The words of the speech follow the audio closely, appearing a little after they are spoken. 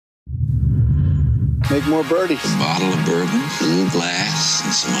make more birdies. A bottle of bourbon, a little glass,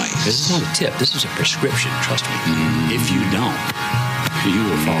 and some ice. This is not a tip. This is a prescription. Trust me. If you don't, you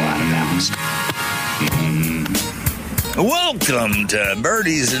will fall out of balance. Welcome to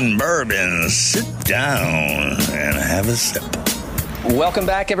Birdies and Bourbon. Sit down and have a sip. Welcome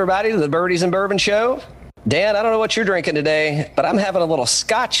back, everybody, to the Birdies and Bourbon Show. Dan, I don't know what you're drinking today, but I'm having a little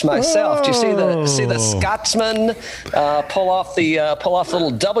scotch myself. Do you see the Scotsman pull off the little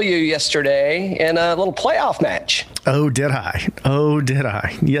W yesterday in a little playoff match? Oh, did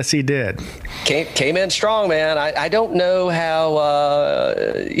I? Yes, he did. Came in strong, man. I don't know how,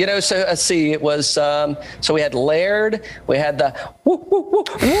 so let's see. It was, so we had Laird, we had the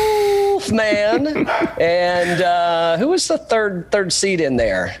Wolf Man, and who was the third seed in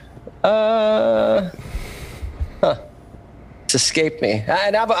there? It's escaped me.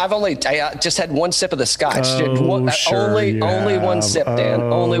 And I just had one sip of the scotch. Only one sip, Dan.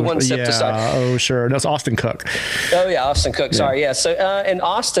 Only one sip to start. Oh, sure. That's Austin Cook. Oh, yeah, Austin Cook. Sorry, yeah. So, and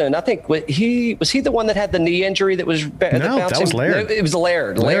Austin, I think was he the one that had the knee injury that was bouncing? No, that was Laird. It was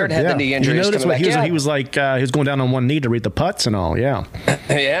Laird. Laird had the knee injury. You noticed he was like he was going down on one knee to read the putts and all. Yeah.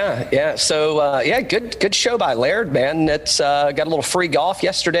 Yeah. So, good show by Laird, man. It's got a little free golf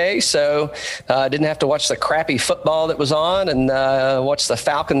yesterday, so didn't have to watch the crappy football that was on and watch the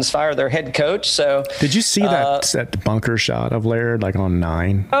Falcons fire their head coach. So did you see that bunker shot of Laird like on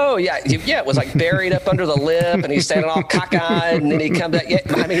 9? Oh yeah. It was like buried up under the lip, and he's standing all cockeyed, and then he comes out. Yeah,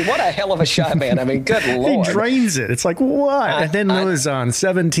 I mean, what a hell of a shot, man. I mean, good Lord. He drains it. It's like what? And then it was on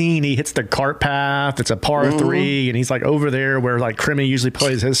 17. He hits the cart path. It's a par 3, and he's like over there where like Crimmy usually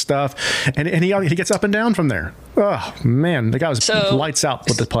plays his stuff, and he gets up and down from there. Oh man, the guy was lights out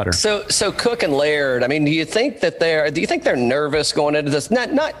with the putter. So Cook and Laird. I mean, do you think they're nervous going into this?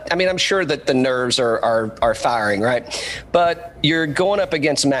 Not. I mean, I'm sure that the nerves are firing, right? But you're going up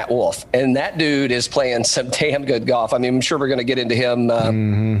against Matt Wolff, and that dude is playing some damn good golf. I mean, I'm sure we're going to get into him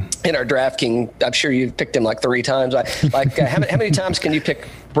in our DraftKings. I'm sure you picked him like 3 times. How many times can you pick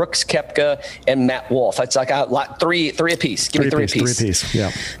Brooks Koepka and Matt Wolff? It's like three apiece. Give me three apiece. 3 apiece.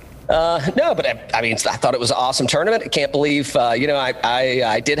 Yeah. No, but I mean, I thought it was an awesome tournament. I can't believe, I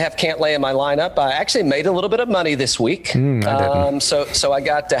did have Cantlay in my lineup. I actually made a little bit of money this week. So I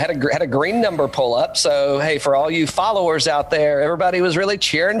had a green number pull up. So, hey, for all you followers out there, everybody was really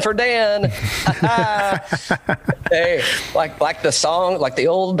cheering for Dan. Hey, like the song, like the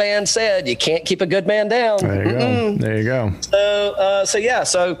old band said, you can't keep a good man down. There you go.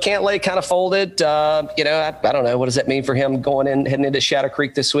 So Cantlay kind of folded. I don't know. What does that mean for him heading into Shadow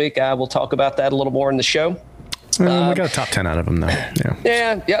Creek this week? We'll talk about that a little more in the show. We got a top 10 out of him, though.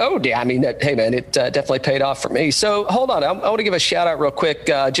 Yeah. Oh, yeah. I mean, hey, man, it definitely paid off for me. So hold on. I want to give a shout out real quick.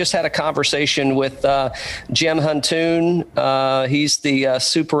 Just had a conversation with Jim Huntoon. He's the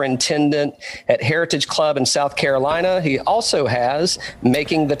superintendent at Heritage Club in South Carolina. He also has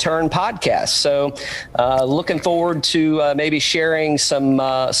Making the Turn podcast. So looking forward to maybe sharing some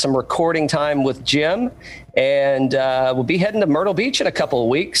recording time with Jim. And we'll be heading to Myrtle Beach in a couple of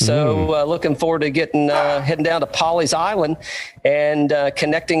weeks. So looking forward to heading down to Pawleys Island and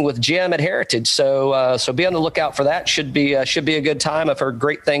connecting with Jim at Heritage. So be on the lookout for that. Should be a good time. I've heard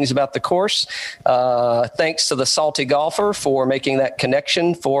great things about the course. Thanks to the Salty Golfer for making that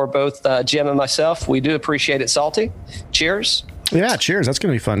connection for both Jim and myself. We do appreciate it, Salty. Cheers. Yeah, cheers. That's going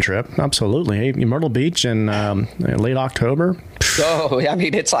to be a fun trip. Absolutely. Hey, Myrtle Beach in late October. Oh, I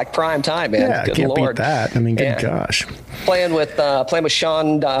mean, it's like prime time, man. Yeah, good can't Lord. beat that. I mean, good gosh. Playing with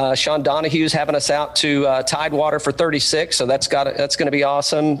Sean Donahue's having us out to Tidewater for 36, so that's going to be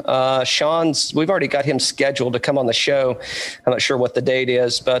awesome. We've already got him scheduled to come on the show. I'm not sure what the date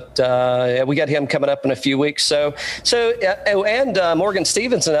is, but we got him coming up in a few weeks. And Morgan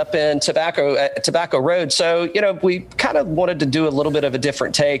Stevenson up in Tobacco Road. So we kind of wanted to do a little bit of a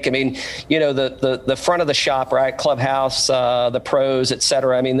different take. I mean, the front of the shop, right? Clubhouse, the pros, et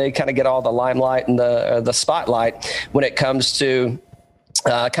cetera. I mean, they kind of get all the limelight and the spotlight when it comes to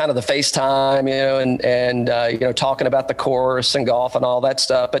kind of the FaceTime, and talking about the course and golf and all that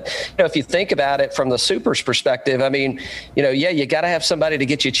stuff. But, if you think about it from the Supers perspective, I mean, you got to have somebody to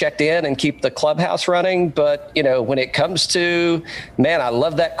get you checked in and keep the clubhouse running. But, when it comes to, man, I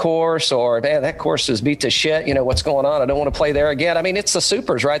love that course, or man, that course is beat to shit. What's going on? I don't want to play there again. I mean, it's the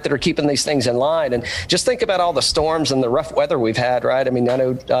Supers, right, that are keeping these things in line. And just think about all the storms and the rough weather we've had, right? I mean, I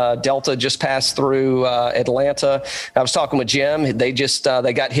know Delta just passed through Atlanta. I was talking with Jim. They just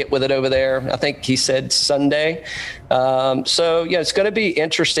they got hit with it over there. I think he said Sunday. It's going to be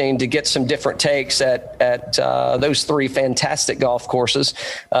interesting to get some different takes at those three fantastic golf courses.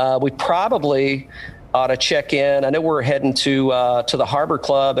 We probably ought to check in. I know we're heading to the Harbor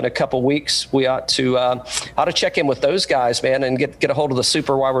Club in a couple weeks. We ought to check in with those guys, man, and get a hold of the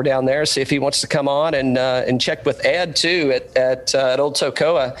Super while we're down there. See if he wants to come on and check with Ed too at Old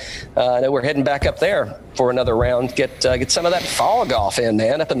Tocoa. I know we're heading back up there for another round. Get some of that fall golf in,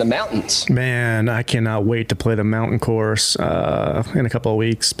 man, up in the mountains. Man, I cannot wait to play the mountain course in a couple of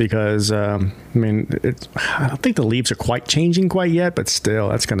weeks because I don't think the leaves are quite changing quite yet, but still,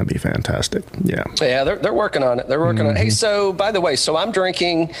 that's going to be fantastic. Yeah, they're working on it. They're working on it. Hey, so by the way, I'm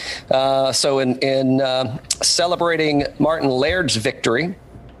drinking. In celebrating Martin Laird's victory,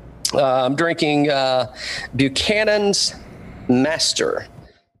 I'm drinking Buchanan's Master.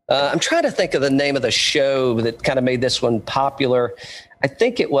 I'm trying to think of the name of the show that kind of made this one popular. I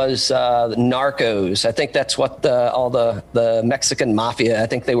think it was Narcos. I think that's what all the Mexican mafia, I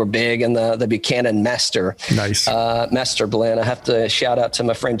think they were big in the Buchanan Master. Nice. Master blend. I have to shout out to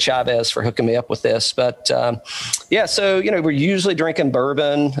my friend Chavez for hooking me up with this. But so, we're usually drinking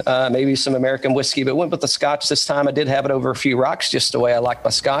bourbon, maybe some American whiskey, but went with the Scotch this time. I did have it over a few rocks, just the way I like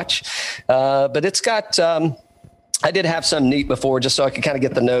my Scotch. But it's got... I did have some neat before just so I could kind of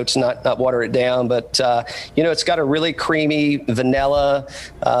get the notes, not water it down. But, it's got a really creamy vanilla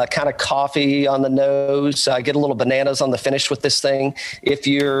kind of coffee on the nose. I get a little bananas on the finish with this thing. If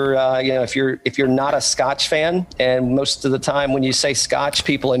you're, if you're not a Scotch fan, and most of the time when you say Scotch,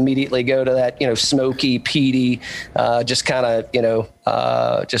 people immediately go to that, smoky, peaty, just kind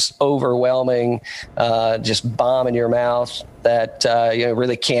of, just overwhelming, just bomb in your mouth that,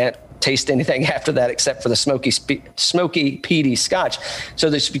 really can't taste anything after that except for the smoky peaty Scotch.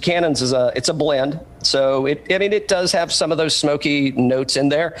 So this Buchanan's it's a blend. So it does have some of those smoky notes in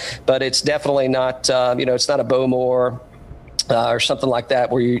there, but it's definitely not it's not a Bowmore or something like that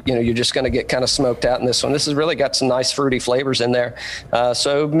where you're just going to get kind of smoked out in this one. This has really got some nice fruity flavors in there.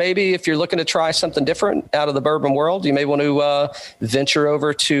 So maybe if you're looking to try something different out of the bourbon world, you may want to venture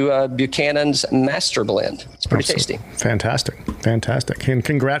over to Buchanan's Master Blend. It's pretty tasty. Fantastic. And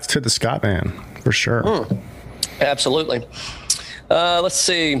congrats to the Scott man for sure. Absolutely. Let's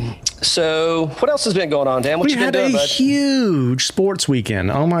see. So what else has been going on, Dan? What you been doing, bud? We had a huge sports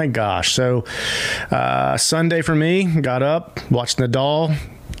weekend. Oh, my gosh. So Sunday for me, got up, watched Nadal,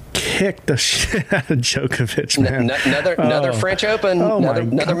 kicked the shit out of Djokovic, man. Another French Open,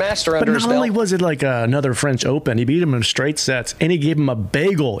 another master under his belt. But not only was it like another French Open, he beat him in straight sets, and he gave him a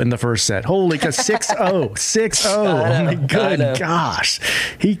bagel in the first set. Holy cow, 6-0. 6-0. Oh, my good gosh.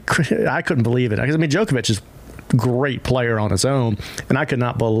 I couldn't believe it. I mean, Djokovic is great player on his own, and I could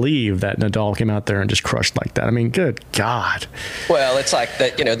not believe that Nadal came out there and just crushed like that. I mean, good God. Well, it's like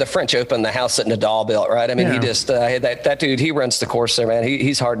that, the French Open, the house that Nadal built, right? I mean, he just that dude, he runs the course there, man.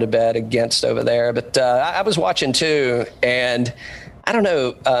 He's hard to bet against over there. But I was watching too, and I don't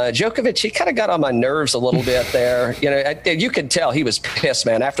know, Djokovic, he kind of got on my nerves a little bit there. You could tell he was pissed,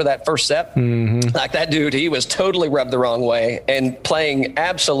 man, after that first set. Mm-hmm. Like that dude, he was totally rubbed the wrong way and playing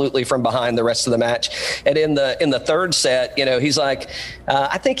absolutely from behind the rest of the match. And in the third set, he's like,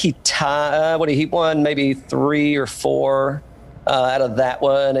 I think he won maybe 3 or 4 out of that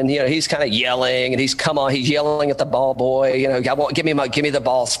one, and he's kind of yelling, and he's yelling at the ball boy. I won't give me the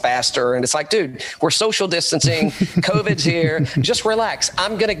balls faster, and it's like, dude, we're social distancing, COVID's here, just relax.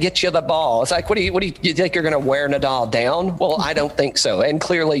 I'm gonna get you the ball. It's like, what do you think you're gonna wear Nadal down? Well, I don't think so, and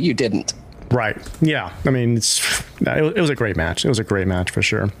clearly you didn't. Right. Yeah. I mean, it was a great match. It was a great match for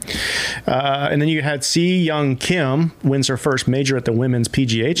sure. And then you had Si Young Kim wins her first major at the Women's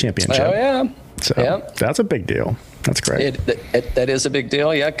PGA Championship. Oh yeah. So that's a big deal. That's great. That is a big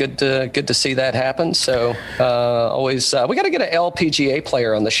deal. Yeah, good to see that happen. So always we got to get an LPGA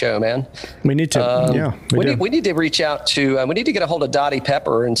player on the show, man. We need to. We need to reach out to. We need to get a hold of Dottie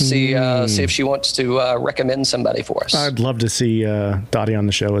Pepper and see if she wants to recommend somebody for us. I'd love to see Dottie on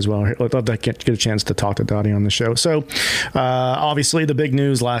the show as well. I'd love to get a chance to talk to Dottie on the show. So obviously the big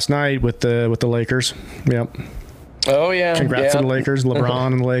news last night with the Lakers. Yep. Oh yeah. Congrats to the Lakers, LeBron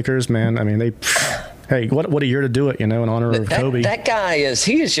and the Lakers, man. I mean they. Hey, what a year to do it, in honor of Kobe. That guy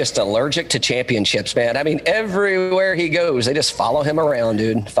he is just allergic to championships, man. I mean, everywhere he goes, they just follow him around,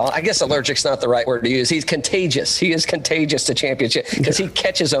 dude. I guess allergic's not the right word to use. He's contagious. He is contagious to championship because he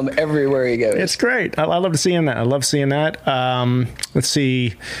catches them everywhere he goes. It's great. I love seeing that. Let's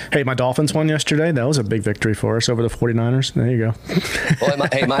see. Hey, my Dolphins won yesterday. That was a big victory for us over the 49ers. There you go. Well,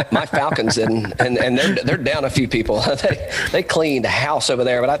 my Falcons and they're down a few people. They cleaned house over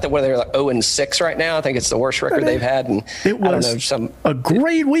there, but I think they're like 0-6 right now. I think it's the worst record they've had. And it was a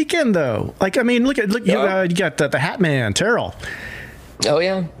great weekend, though. Like, I mean, look, you got the Hat Man, Terrell. Oh,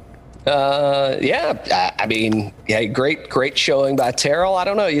 yeah. I mean, great showing by Terrell. I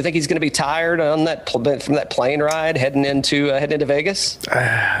don't know. You think he's going to be tired on from that plane ride heading into Vegas?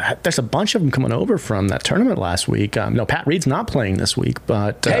 There's a bunch of them coming over from that tournament last week. No, Pat Reed's not playing this week,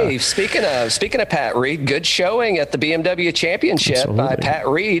 but hey, speaking of Pat Reed, good showing at the BMW Championship. Pat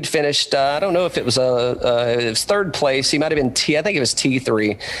Reed finished. I don't know if it was it was third place. He might have been I think it was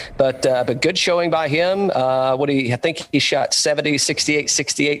T3, but good showing by him. I think he shot 70, 68,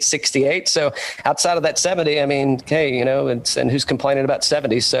 68, 68. So outside of that 70, I mean, hey, and who's complaining about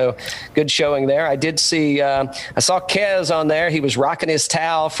 70? So good showing there. I did see, I saw Kez on there. He was rocking his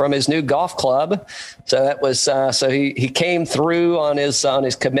towel from his new golf club. So that was, he came through on his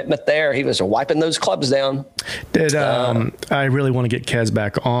commitment there. He was wiping those clubs down. I really want to get Kez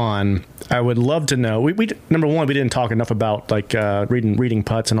back on. I would love to know. We number one, we didn't talk enough about reading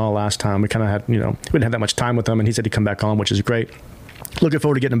putts and all last time. We kind of had, we didn't have that much time with him, and he said he'd come back on, which is great. Looking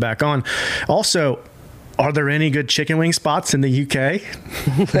forward to getting him back on. Also, are there any good chicken wing spots in the UK? Hey,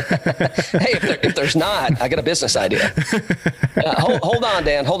 if there's not, I got a business idea. Hold on,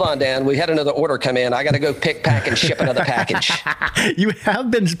 Dan. We had another order come in. I got to go pick, pack, and ship another package.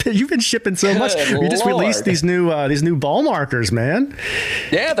 You've been shipping so much. You just released these new ball markers, man.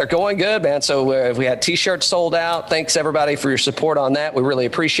 Yeah, they're going good, man. So we had T-shirts sold out. Thanks everybody for your support on that. We really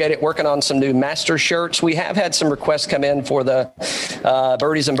appreciate it. Working on some new master shirts. We have had some requests come in for the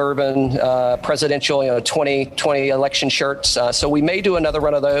Birdies and Bourbon presidential, 2020 election shirts. So we may do another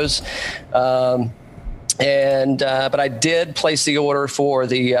run of those. But I did place the order for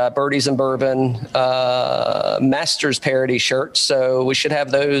the Birdies and Bourbon Masters parody shirts. So we should have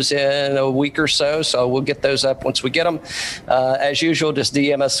those in a week or so. So we'll get those up once we get them. As usual, just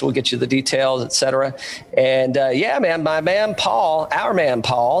DM us. We'll get you the details, etc. And man, our man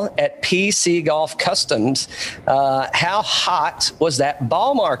Paul at PC Golf Customs. How hot was that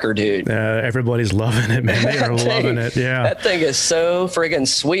ball marker, dude? Everybody's loving it, man. They are loving it. Yeah. That thing is so friggin'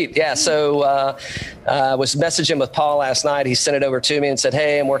 sweet. Yeah. So, I was messaging with Paul last night. He sent it over to me and said,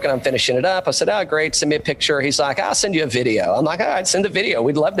 hey, I'm working on finishing it up. I said, oh, great. Send me a picture. He's like, I'll send you a video. I'm like, all right, send a video.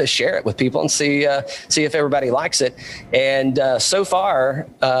 We'd love to share it with people and see if everybody likes it. And so far,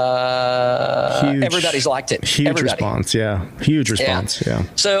 everybody's liked it. Huge response. Yeah. Huge response. Yeah.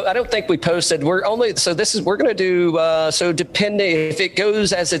 So I don't think we posted. We're going to do, so depending if it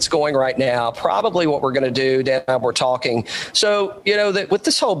goes as it's going right now, probably what we're going to do, Dan and I were talking. So, with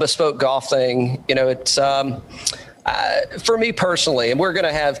this whole bespoke golf thing, it's, for me personally, and we're going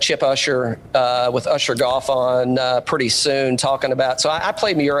to have Chip Usher with Usher Golf on pretty soon talking about. So I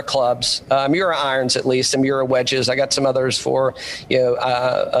play Miura clubs, Miura irons at least, and Miura wedges. I got some others for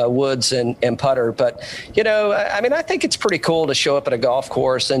woods and putter. But I think it's pretty cool to show up at a golf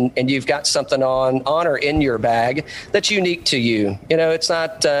course and you've got something on or in your bag that's unique to you. It's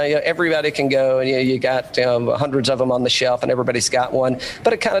not everybody can go and you got hundreds of them on the shelf and everybody's got one.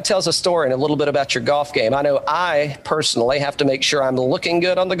 But it kind of tells a story and a little bit about your golf game. I know I personally have to make sure I'm looking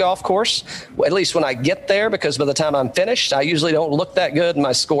good on the golf course, at least when I get there, because by the time I'm finished, I usually don't look that good and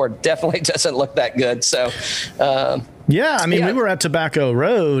my score definitely doesn't look that good. So, we were at Tobacco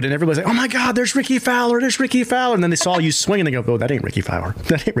Road and everybody's like, oh my God, there's Ricky Fowler. And then they saw you swing and they go, oh, that ain't Ricky Fowler.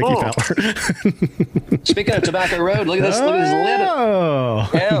 Fowler. Speaking of Tobacco Road, look at this. Look at this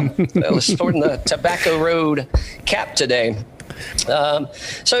lid. Yeah, I was sporting the Tobacco Road cap today. Again,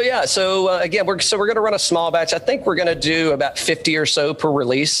 we're going to run a small batch. I think we're going to do about 50 or so per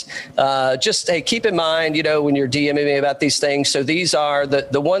release. Keep in mind, when you're DMing me about these things. So these are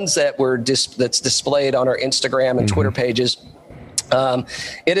the ones that that's displayed on our Instagram and Twitter pages.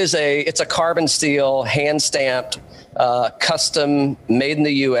 It's a carbon steel, hand stamped, custom, made in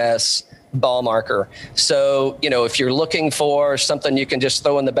the U.S. ball marker. So, if you're looking for something you can just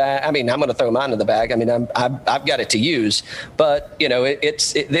throw in the bag, I'm going to throw mine in the bag. I've got it to use, but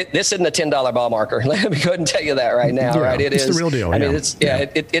this isn't a $10 ball marker. Let me go ahead and tell you that right now. Right. It's the real deal.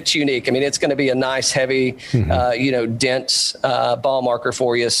 It's unique. It's going to be a nice, heavy, dense, ball marker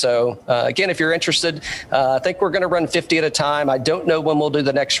for you. So, again, if you're interested, I think we're going to run 50 at a time. I don't know when we'll do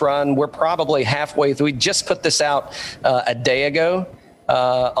the next run. We're probably halfway through. We just put this out a day ago.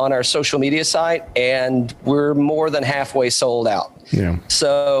 On our social media site, and we're more than halfway sold out. Yeah.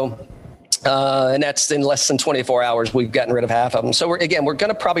 So, And that's in less than 24 hours. We've gotten rid of half of them. So we're going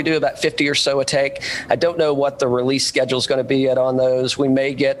to probably do about 50 or so a take. I don't know what the release schedule is going to be yet on those. We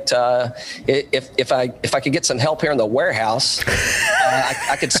may get, if I could get some help here in the warehouse,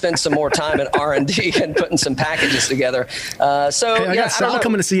 I could spend some more time at R&D and putting some packages together. So hey, I got Sal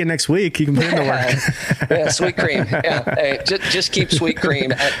coming to see you next week. You can put him to work. Yeah, Sweet Cream. Yeah, hey, just keep Sweet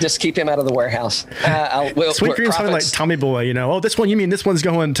Cream. Just keep him out of the warehouse. Sweet Cream's probably like Tommy Boy. Oh, this one. You mean this one's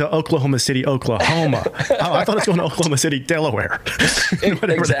going to Oklahoma City, Oklahoma? Oh, I thought it's going to Oklahoma City, Delaware.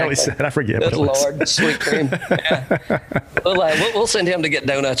 Whatever the hell he said, I forget. Good Lord, Sweet Cream. Yeah. We'll send him to get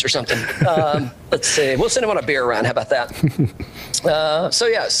donuts or something. Let's see. We'll send him on a beer run. How about that?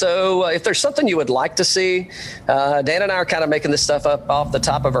 So if there's something you would like to see, Dan and I are kind of making this stuff up off the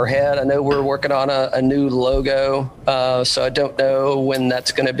top of our head. I know we're working on a new logo, so I don't know when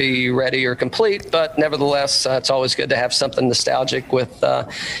that's going to be ready or complete, but nevertheless, it's always good to have something nostalgic with,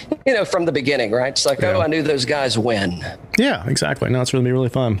 from the beginning, right? It's like, I knew those guys win. Yeah, exactly. No, it's going to be really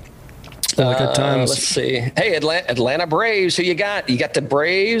fun. Good times. Let's see. Hey, Atlanta Braves. Who you got? You got the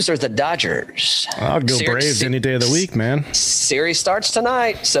Braves or the Dodgers? I'll go Braves any day of the week, man. Series starts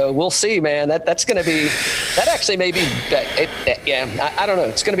tonight, so we'll see, man. That's going to be. That actually may be. I don't know.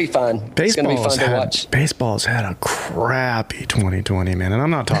 It's going to be fun. It's going to be fun to watch. Baseball's had a crappy 2020, man, and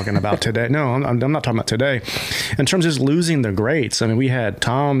I'm not talking about today. No, I'm not talking about today. In terms of just losing the greats, I mean, we had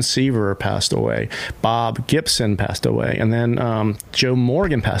Tom Seaver passed away, Bob Gibson passed away, and then Joe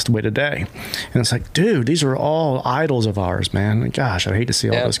Morgan passed away today. And it's like, dude, these are all idols of ours, man. Gosh, I hate to see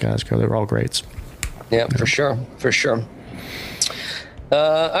all those guys go. They're all greats. Yeah, for sure.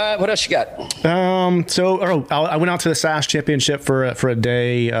 All right, what else you got? I went out to the SAS Championship for a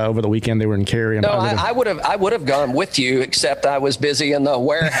day over the weekend. They were in Cary. No, I would have gone with you, except I was busy in the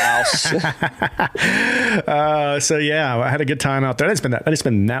warehouse. I had a good time out there. I didn't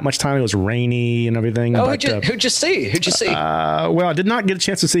spend that much time. It was rainy and everything. Oh, who'd you see? Well, I did not get a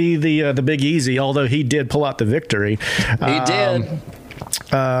chance to see the Big Easy, although he did pull out the victory. He did.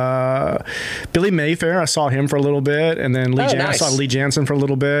 Billy Mayfair, I saw him for a little bit, and then I saw Lee Jansen for a a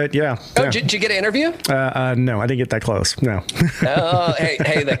little bit. Yeah. Oh, did you get an interview? No, I didn't get that close. No.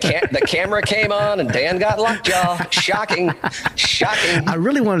 Hey, the camera came on and Dan got lockjaw. Shocking. I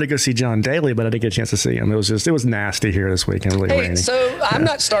really wanted to go see John Daly, but I didn't get a chance to see him. It was nasty here this weekend. Really rainy. So I'm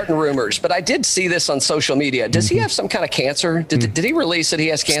not starting rumors, but I did see this on social media. Does he have some kind of cancer? Did he release that he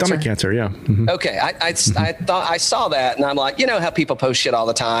has cancer? Stomach cancer, yeah. Mm-hmm. Okay. I thought I saw that, and I'm like, you know how people post shit all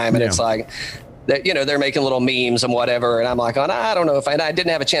the time, and it's like, that, you know, they're making little memes and whatever. And I'm like, I don't know if I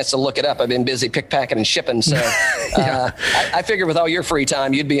didn't have a chance to look it up. I've been busy pickpacking and shipping. So I figured with all your free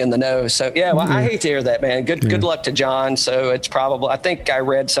time, you'd be in the know. So, I hate to hear that, man. Good luck to John. So it's probably, I think I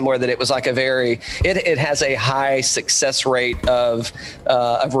read somewhere that it was like it has a high success rate of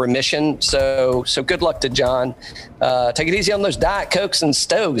remission. So good luck to John. Take it easy on those Diet Cokes and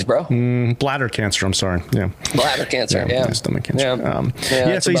Stoves, bro. Bladder cancer. I'm sorry. Yeah. Bladder cancer. Yeah. Stomach cancer.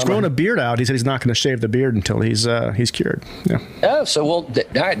 So he's growing a beard out. He said he's not going to shave the beard until he's cured. Yeah. Oh, so all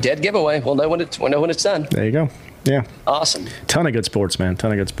right, dead giveaway. We'll know when it's done. There you go. Yeah. Awesome. Ton of good sports, man.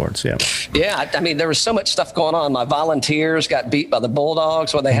 Ton of good sports. Yeah. Yeah. I mean, there was so much stuff going on. My Volunteers got beat by the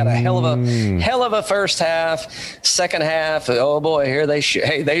Bulldogs. Well, they had a hell of a first half. Second half, oh boy, here they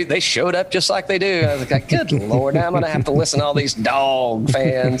showed up just like they do. I was like, good Lord, now I'm going to have to listen to all these dog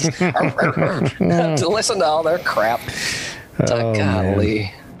fans to listen to all their crap. It's like,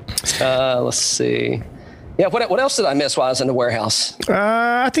 golly. Let's see. Yeah, what else did I miss while I was in the warehouse?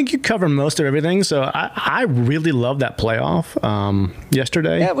 I think you covered most of everything. So I really loved that playoff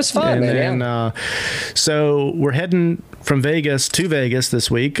yesterday. Yeah, it was fun, man. So we're heading from Vegas to Vegas this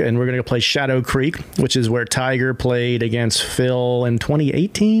week, and we're going to go play Shadow Creek, which is where Tiger played against Phil in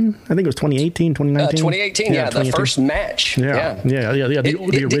 2018. I think it was 2018, 2019. 2018, the first match. Yeah.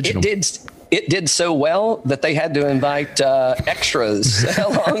 The original. It did so well that they had to invite extras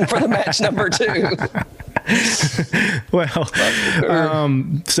along for the match number 2. Well, of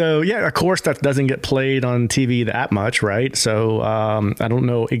course that doesn't get played on TV that much, right? So I don't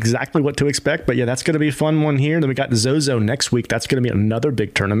know exactly what to expect, but that's going to be a fun one here. Then we got Zozo next week. That's going to be another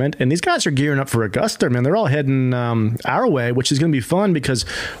big tournament, and these guys are gearing up for Augusta, man. They're all heading our way, which is going to be fun because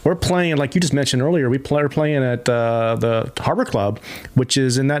we're playing, like you just mentioned earlier, we're playing at the Harbor Club, which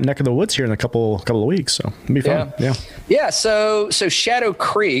is in that neck of the woods here in a couple of weeks. So it'll be fun. So Shadow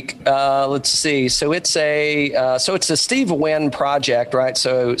Creek, let's see. So it's a Steve Wynn project, right?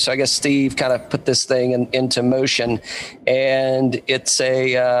 So I guess Steve kind of put this thing into motion, and it's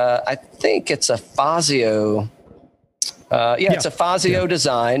I think it's a Fazio. It's a Fazio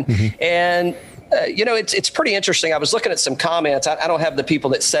design, and it's pretty interesting. I was looking at some comments. I don't have the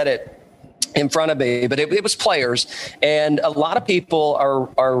people that said it in front of me, but it was players. And a lot of people are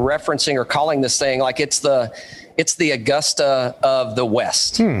referencing or calling this thing like it's the Augusta of the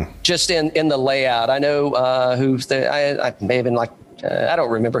West, just in the layout. I know I may have been like, I don't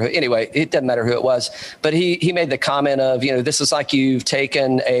remember who. Anyway, it doesn't matter who it was, but he made the comment of, this is like you've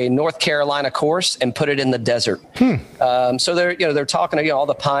taken a North Carolina course and put it in the desert. So they're talking all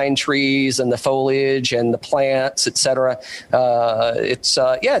the pine trees and the foliage and the plants, et cetera. It's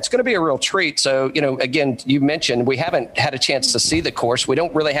going to be a real treat. So, again, you mentioned we haven't had a chance to see the course. We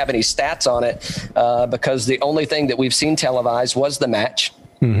don't really have any stats on it because the only thing that we've seen televised was the match.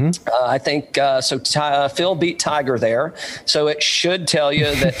 I think Phil beat Tiger there, so it should tell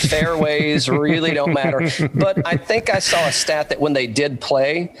you that fairways really don't matter. But I think I saw a stat that when they did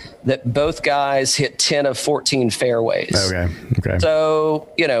play, that both guys hit 10 of 14 fairways. Okay. So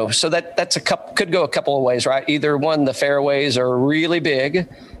so that's could go a couple of ways, right? Either one, the fairways are really big.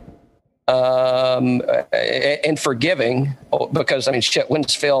 And forgiving, because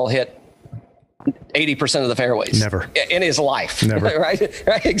when's Phil hit 80% of the fairways never in his life? Never. right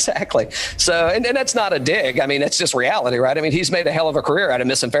exactly. So and that's not a dig. That's just reality, right? He's made a hell of a career out of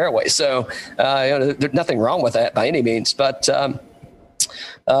missing fairways, so there's nothing wrong with that by any means, but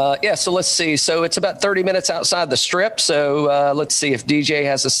so let's see. So it's about 30 minutes outside the strip. So let's see if DJ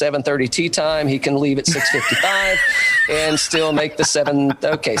has a 7:30 tee time. He can leave at 6:55 and still make the 7.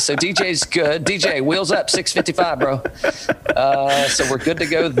 Okay, so DJ's good. DJ, wheels up, 6:55, bro. So we're good to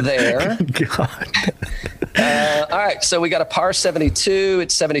go there. God. All right, so we got a par 72.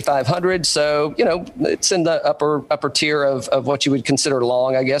 It's 7,500. So it's in the upper tier of what you would consider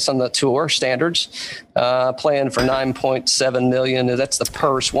long, I guess, on the tour standards. Playing for 9.7 million. That's the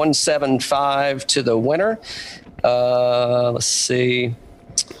purse. 175 to the winner. Let's see.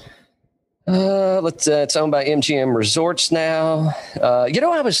 It's owned by MGM Resorts now.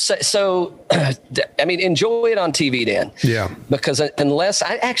 I was so. Enjoy it on TV, Dan. Yeah. Because unless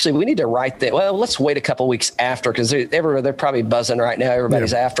we need to write that. Well, let's wait a couple weeks after because they're probably buzzing right now.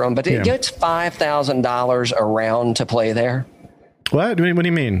 Everybody's after them. But it's $5,000 a round to play there. What? What do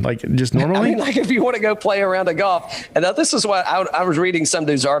you mean? Like just normally? Like if you want to go play a round of golf. And now this is what I was reading some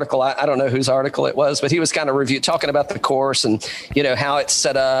dude's article. I don't know whose article it was, but he was kind of talking about the course and, how it's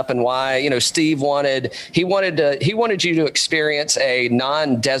set up and why, Steve wanted you to experience a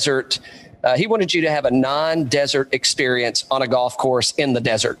non-desert. He wanted you to have a non-desert experience on a golf course in the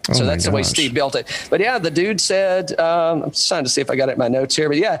desert. So that's the way Steve built it. But yeah, the dude said, I'm trying to see if I got it in my notes here,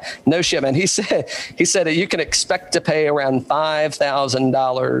 but yeah, no shit, man. He said that you can expect to pay around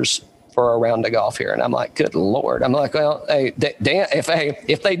 $5,000 for a round of golf here. And I'm like, good Lord. I'm like, well, hey, Dan,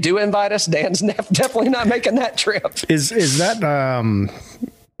 if they do invite us, Dan's definitely not making that trip. Is that,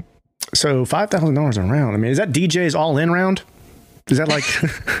 so $5,000 a round? Is that DJ's all-in round? Is that like,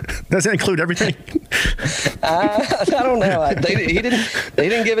 does that include everything? I don't know. They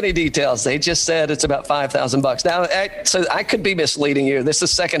didn't give any details. They just said it's about $5,000. Now, so I could be misleading you. This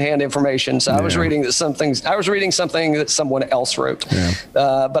is secondhand information. So I was reading something that someone else wrote. Yeah.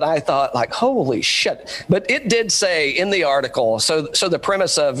 But I thought like, holy shit. But it did say in the article. So the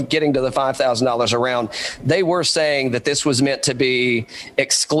premise of getting to the $5,000 a round, they were saying that this was meant to be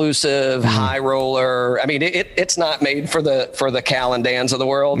exclusive, high roller. It's not made for the Callendans of the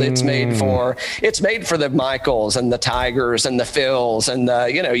world. It's made for the Michaels and the Tigers and the Phils and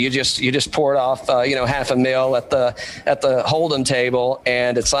you just pour it off $500,000 at the Hold'em table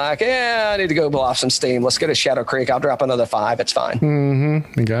and it's like, I need to go blow off some steam. Let's go to Shadow Creek. I'll drop another $5. It's fine.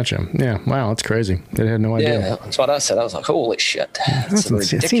 Mm-hmm. Gotcha. Yeah. Wow. That's crazy. I had no idea. Yeah, that's what I said. I was like, holy shit.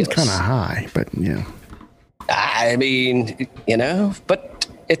 It seems kind of high, but yeah. But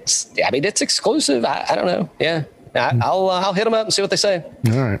it's exclusive. I don't know. Yeah. I'll hit them up and see what they say.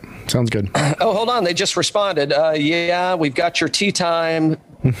 All right. Sounds good. Oh, hold on. They just responded. We've got your tea time.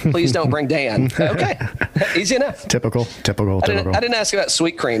 Please don't bring Dan. Okay. Easy enough. Typical. I didn't ask about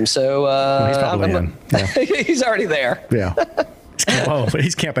sweet cream. So he's probably in. Yeah. He's already there. Yeah.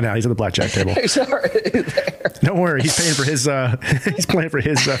 He's camping out. He's at the blackjack table. He's already there. Don't worry. He's paying for his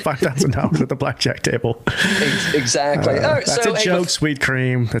 $5,000 at the blackjack table. Exactly. All right, that's a joke, sweet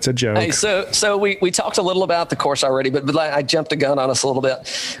cream. That's a joke. Hey, so we talked a little about the course already, but I jumped the gun on us a little bit.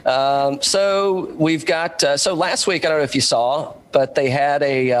 So we've got so last week, I don't know if you saw, but they had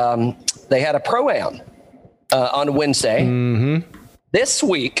a pro-am on Wednesday. Mm-hmm. This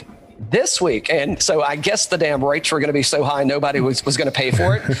week, and so I guess the damn rates were going to be so high nobody was going to pay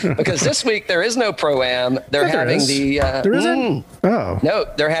for it because this week there is no pro-am. They're having there isn't? Oh. No,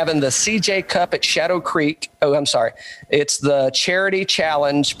 they're having the CJ Cup at Shadow Creek. Oh, I'm sorry. It's the Charity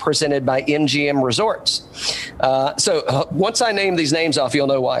Challenge presented by MGM Resorts. So once I name these names off, you'll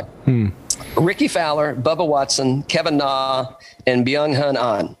know why. Ricky Fowler, Bubba Watson, Kevin Na, and Byung-Hun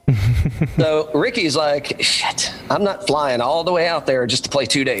An. So Ricky's like, shit, I'm not flying all the way out there just to play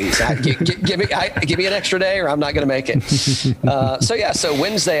 2 days. Give me an extra day or I'm not going to make it. So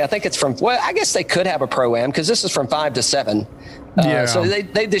Wednesday, I think it's I guess they could have a pro-am because this is from 5 to 7. So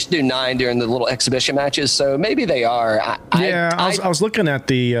they just do 9 during the little exhibition matches. So maybe they are. I was looking at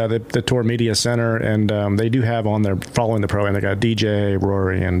the Tour Media Center, and they do have on there following the pro-am. They got DJ,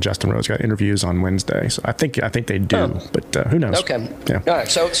 Rory, and Justin Rose got interviews on Wednesday. So I think they do, but who knows? Okay. Yeah. All right.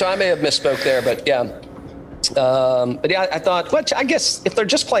 So I may have misspoke there, but yeah. I thought, well, I guess if they're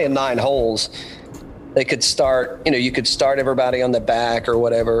just playing 9 holes, they could start, you could start everybody on the back or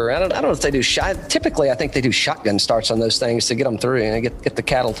whatever. I don't know if they do typically, I think they do shotgun starts on those things to get them through and get the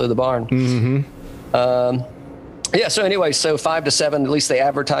cattle through the barn. Mm-hmm. So anyway, so 5 to 7, at least they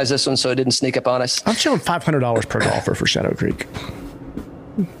advertised this one so it didn't sneak up on us. I'm showing $500 per golfer for Shadow Creek,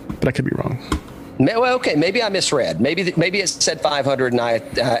 but I could be wrong. Well, okay, maybe I misread. Maybe it said 500 and I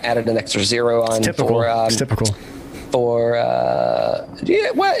added an extra 0 on. It's typical. It's typical.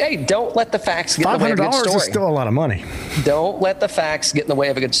 Hey, don't let the facts get in the way of a good story. $500 is still a lot of money. Don't let the facts get in the way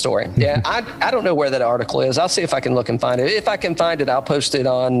of a good story. Yeah, I don't know where that article is. I'll see if I can look and find it. If I can find it, I'll post it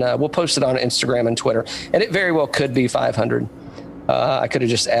on. We'll post it on Instagram and Twitter, and it very well could be 500. I could have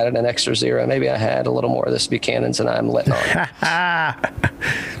just added an extra 0. Maybe I had a little more of this Buchanan's and I'm letting on.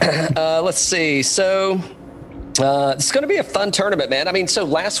 Let's see. So it's going to be a fun tournament, man. I mean, so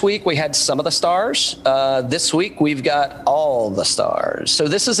last week we had some of the stars. This week we've got all the stars. So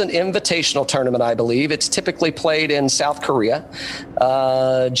this is an invitational tournament, I believe. It's typically played in South Korea.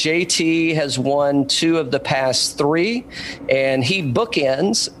 JT has won 2 of the past 3, and he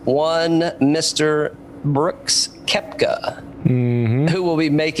bookends one Mr. Brooks Koepka. Mm-hmm. Who will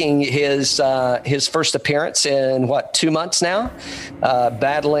be making his first appearance in 2 months now,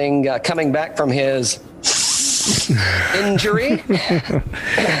 coming back from his injury.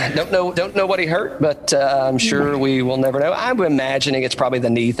 Don't know what he hurt, but I'm sure we will never know. I'm imagining it's probably the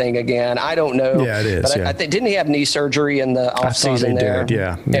knee thing again. I don't know. Yeah, it is. But yeah. Didn't he have knee surgery in the off season there?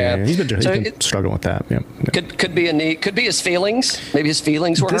 Yeah. He's been struggling with that. Yeah. Could be a knee. Could be his feelings. Maybe his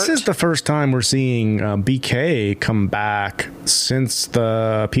feelings were hurt. This is the first time we're seeing BK come back since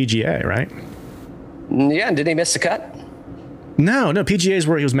the PGA, right? Yeah, and did he miss the cut? No, PGA's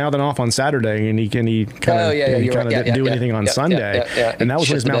where he was mouthing off on Saturday, and he kind of didn't do anything on Sunday, and that was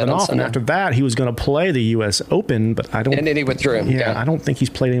when he was mouthing off. And after that, he was going to play the U.S. Open, but I don't. And then he withdrew. Yeah, I don't think he's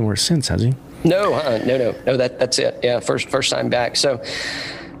played anywhere since, has he? No. That's it. Yeah, first time back. So.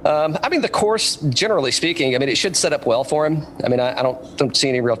 I mean, the course, generally speaking, I mean, it should set up well for him. I mean, I don't see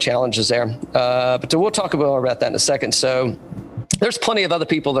any real challenges there. But we'll talk more about that in a second. So there's plenty of other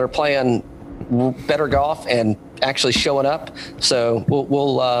people that are playing better golf and actually showing up. So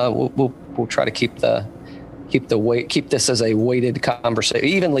we'll try to keep this as a weighted conversation,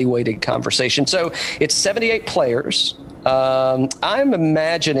 evenly weighted conversation. So it's 78 players. I'm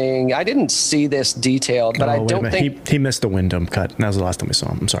imagining, I didn't see this detailed, but I don't think he missed the Wyndham cut. That was the last time we saw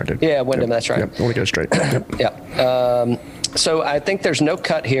him. I'm sorry, dude. Yeah, Wyndham. That's right. Yep. I want to go straight. Yep. Yeah. So I think there's no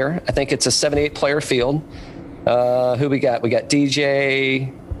cut here. I think it's a 78 player field. Who we got? We got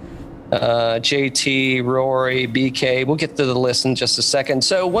DJ, JT, Rory, BK. We'll get to the list in just a second.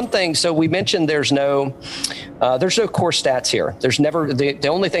 So one thing, we mentioned there's no course stats here. There's never, the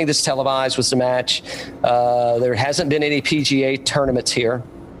only thing that's televised was the match. There hasn't been any PGA tournaments here,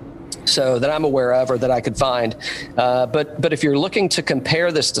 so that I'm aware of or that I could find. But if you're looking to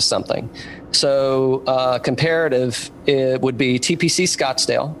compare this to something, comparative, it would be TPC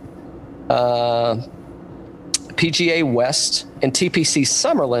Scottsdale, PGA West, and TPC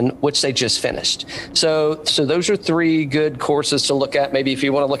Summerlin, which they just finished. So those are 3 good courses to look at. Maybe if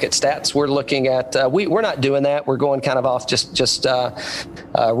you want to look at stats, we're looking at we're not doing that. We're going kind of off just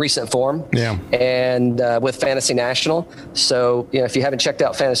recent form. Yeah. And with Fantasy National. So if you haven't checked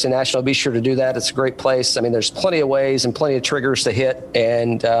out Fantasy National, be sure to do that. It's a great place. I mean, there's plenty of ways and plenty of triggers to hit,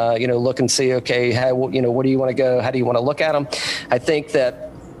 and look and see. Okay, how what do you want to go? How do you want to look at them? I think that.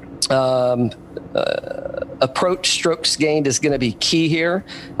 Approach strokes gained is going to be key here.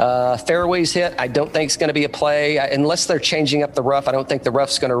 Fairways hit, I don't think it's going to be a play unless they're changing up the rough. I don't think the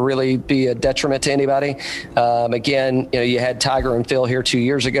rough's going to really be a detriment to anybody. Again, you had Tiger and Phil here 2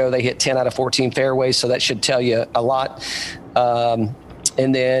 years ago. They hit 10 out of 14 fairways, so that should tell you a lot.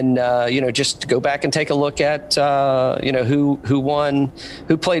 And then, just go back and take a look at, who won,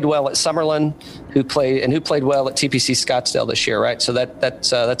 who played well at Summerlin, who played well at TPC Scottsdale this year, right? So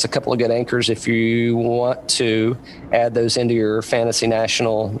that's a couple of good anchors if you want to add those into your Fantasy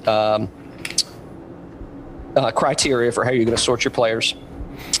National criteria for how you're going to sort your players.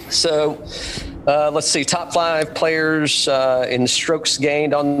 So let's see, top 5 players in strokes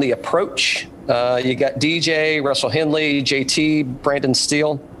gained on the approach. You got DJ, Russell Henley, JT, Brandon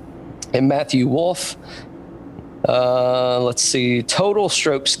Steele, and Matthew Wolff. Let's see, total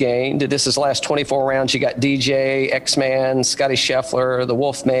strokes gained. This is the last 24 rounds. You got DJ, X-Man, Scotty Scheffler, the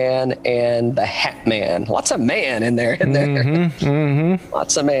Wolfman, and the Hat Man. Lots of man in there.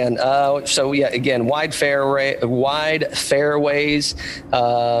 Lots of man. So yeah, again, wide fairways.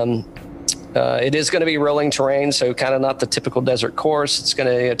 It is going to be rolling terrain, so kind of not the typical desert course. It's going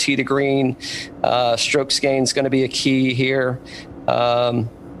to tee to green. Strokes gain is going to be a key here.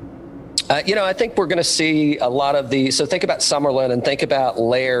 I think we're going to see a lot of these. So think about Summerlin and think about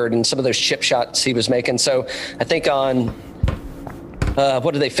Laird and some of those chip shots he was making. So I think on,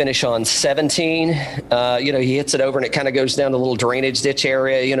 what did they finish on? 17. He hits it over and it kind of goes down the little drainage ditch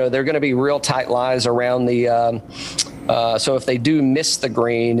area. They're going to be real tight lies around the, so if they do miss the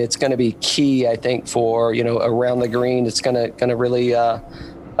green, it's going to be key, I think, for, around the green. It's going to really, that's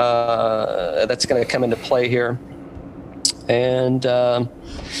going to come into play here. And, I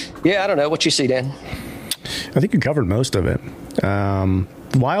don't know what you see, Dan. I think you covered most of it.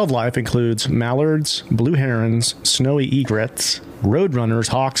 Wildlife includes mallards, blue herons, snowy egrets, roadrunners,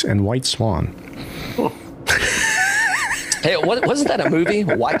 hawks, and white swan. Hey, wasn't that a movie?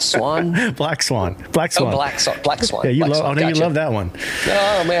 White Swan? Black Swan. Oh, Black Swan. Yeah, you Black love. Swan. I know Gotcha. you love that one.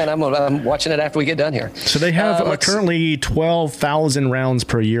 Oh man, I'm watching it after we get done here. So they have currently 12,000 rounds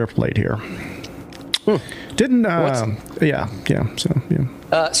per year played here. Didn't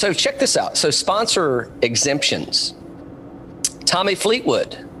So check this out. So sponsor exemptions: Tommy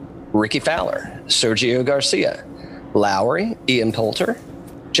Fleetwood, Ricky Fowler, Sergio Garcia, Lowry, Ian Poulter,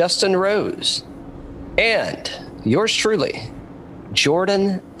 Justin Rose, and yours truly,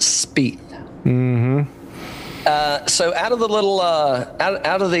 Jordan Spieth. So out of the little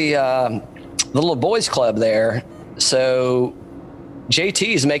out of the little boys club there, so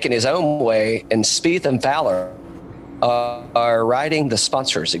JT is making his own way, and Spieth and Fowler are riding the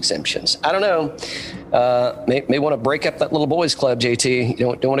sponsors exemptions. I don't know. May want to break up that little boys club, JT.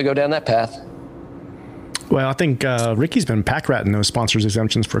 You don't want to go down that path. Well, I think Ricky's been pack ratting those sponsors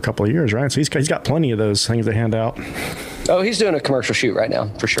exemptions for a couple of years, right? So he's got plenty of those things to hand out. Oh, he's doing a commercial shoot right now,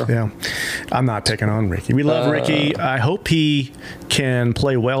 for sure. Yeah. I'm not picking on Ricky. We love Ricky. I hope he can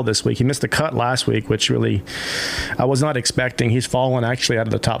play well this week. He missed the cut last week, which really I was not expecting. He's fallen actually out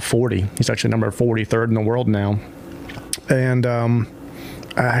of the top 40. He's actually number 43rd in the world now. And,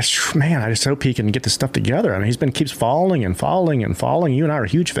 I just hope he can get this stuff together. I mean, keeps falling and falling and falling. You and I are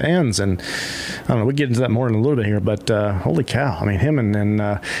huge fans, and I don't know, we'll get into that more in a little bit here, but holy cow. I mean, him and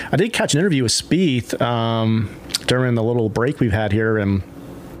I did catch an interview with Spieth during the little break we've had here, and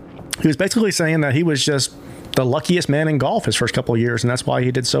he was basically saying that he was just the luckiest man in golf his first couple of years, and that's why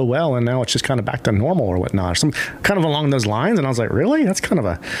he did so well, and now it's just kind of back to normal or whatnot. Some kind of along those lines, and I was like, really? That's kind of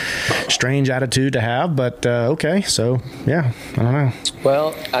a strange attitude to have, but okay. So, yeah, I don't know.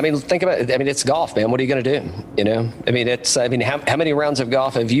 Well, I mean, think about it. I mean, it's golf, man. What are you going to do? How many rounds of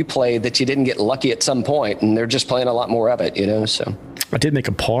golf have you played that you didn't get lucky at some point, and they're just playing a lot more of it, so. I did make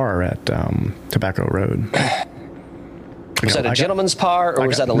a par at Tobacco Road. Was that a gentleman's par, or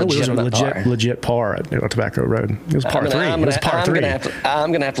was that a legitimate par? Legit par at Tobacco Road. It was par 3. It was par 3.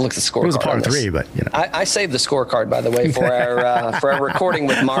 I'm gonna have to look at the scorecard. It was a par 3, but I saved the scorecard, by the way, for our recording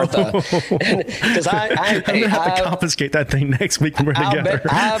with Martha, because I'm gonna have to confiscate that thing next week when we're together.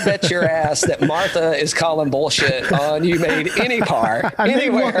 I bet your ass that Martha is calling bullshit on you made any par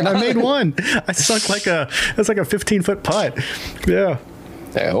anywhere. I made one. I sunk like a 15-foot putt. Yeah.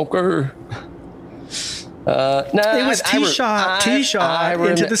 Okay. No, it was tee shot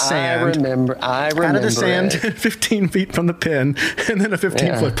into the sand. I remember. Out of the sand, 15 feet from the pin, and then a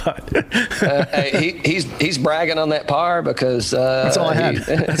 15-foot putt. He's bragging on that par because that's all I had.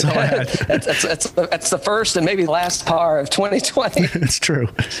 That's all I had. That's the first and maybe last par of 2020. It's true.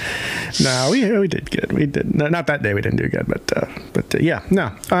 No, we did good. We did not that day. We didn't do good, but yeah,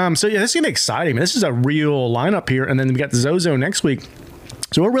 no. So yeah, this is gonna be exciting. This is a real lineup here, and then we got Zozo next week.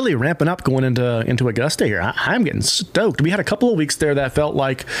 So we're really ramping up going into Augusta here. I'm getting stoked. We had a couple of weeks there that felt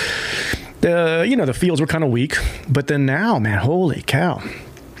like, the fields were kind of weak. But then now, man, holy cow.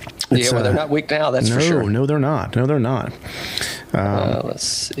 They're not weak now, that's for sure. No, they're not. Let's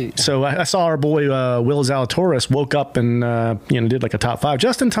see. So I saw our boy Will Zalatoris woke up and did like a top 5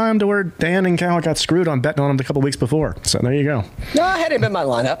 just in time to where Dan and Cal got screwed on betting on him a couple weeks before. So there you go. No, I had him in my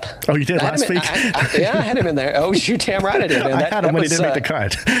lineup. Oh, you did last week? I had him in there. Oh, you damn right I did. Man. I had him when he didn't make the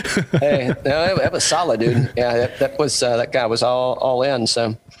cut. Hey, no, that was solid, dude. Yeah, that guy was all in.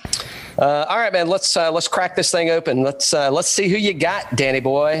 So. All right, man. Let's crack this thing open. Let's see who you got, Danny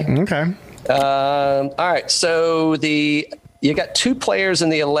boy. Okay. All right. So you got two players in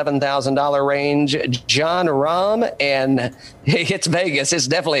the $11,000 range, John Rahm, and it's Vegas. It's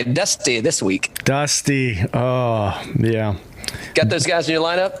definitely Dusty this week. Dusty. Oh, yeah. Got those guys in your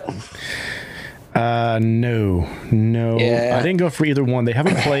lineup? No. Yeah. I didn't go for either one. They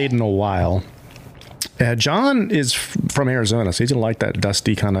haven't played in a while. John is from Arizona, so he's going to like that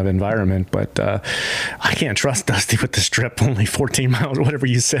dusty kind of environment, but I can't trust Dusty with the strip only 14 miles, whatever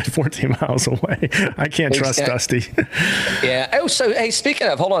you said, 14 miles away. I can't trust Dusty. Yeah. Oh, so, hey, speaking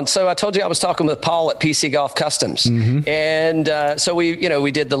of, hold on. So I told you I was talking with Paul at PC Golf Customs, and so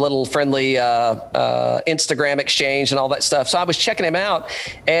we did the little friendly Instagram exchange and all that stuff. So I was checking him out,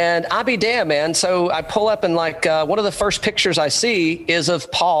 and I'll be damned, man. So I pull up and one of the first pictures I see is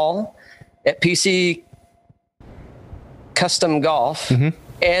of Paul at PC Custom Golf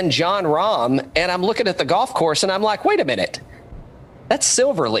and John Rahm, and I'm looking at the golf course and I'm like, wait a minute, that's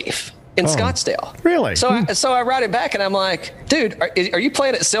Silverleaf in Scottsdale. Really? So I write it back and I'm like, dude, are you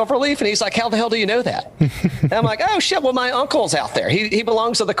playing at Silverleaf? And he's like, how the hell do you know that? And I'm like, oh shit, well, my uncle's out there. He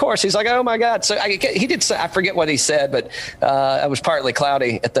belongs to the course. He's like, oh my God. So he did say, I forget what he said, but I was partly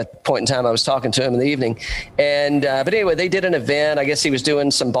cloudy at the point in time I was talking to him in the evening. And but anyway, they did an event. I guess he was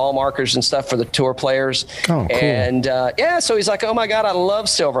doing some ball markers and stuff for the tour players. Oh, cool. And so he's like, oh my God, I love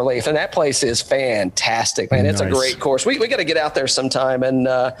Silverleaf. And that place is fantastic, man. It's a great course. We got to get out there sometime and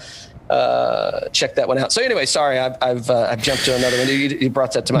check that one out. So anyway, sorry, I've jumped to another one. You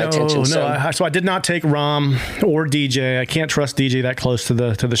brought that to my attention. So I did not take Rahm or DJ. I can't trust DJ that close to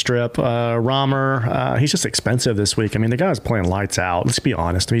the strip. Rahmer, he's just expensive this week. I mean, the guy's playing lights out. Let's be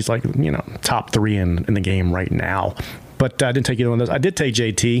honest. He's like, top 3 in the game right now. But I didn't take either one of those. I did take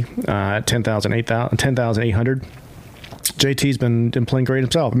JT at 10,800. JT's been playing great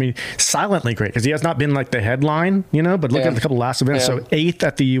himself. I mean, silently great because he has not been like the headline, but look at the couple last events. So 8th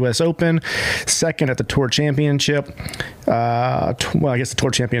at the U.S. Open, 2nd at the Tour Championship. I guess the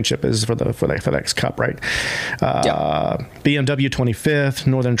Tour Championship is for the FedEx Cup, right? BMW 25th,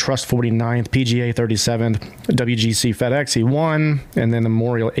 Northern Trust 49th, PGA 37th, WGC FedEx he won, and then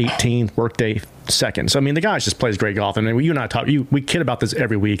Memorial 18th, Workday 2nd. So I mean, the guy just plays great golf. And you and I we kid about this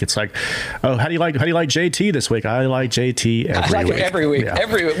every week. It's like, oh, how do you like JT this week? I like JT every week.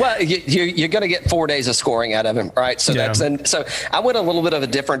 Every week. Well, you're going to get 4 days of scoring out of him, right? So so I went a little bit of a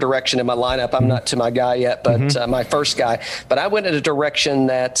different direction in my lineup. I'm not to my guy yet, but my first guy. But I went in a direction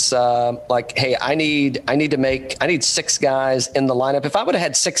that's like, hey, I need 6 guys in the lineup. If I would have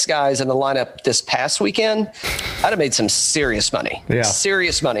had 6 guys in the lineup this past weekend, I'd have made some serious money. Yeah.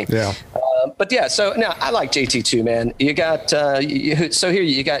 Serious money. Yeah. But yeah, so now I like JT too, man. You got so here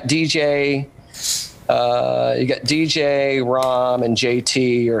you got DJ, Rahm, and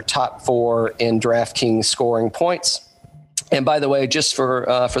JT are top 4 in DraftKings scoring points. And by the way, just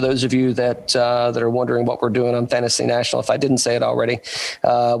for those of you that are wondering what we're doing on Fantasy National, if I didn't say it already,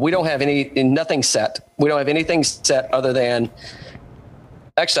 we don't have nothing set. We don't have anything set other than.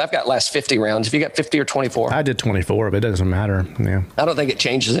 Actually, I've got last 50 rounds. If you got 50 or 24. I did 24, but it doesn't matter. Yeah. I don't think it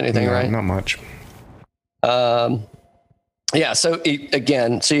changes anything, right? Not much. Yeah. So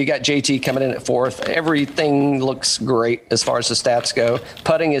again, you got JT coming in at 4th. Everything looks great as far as the stats go.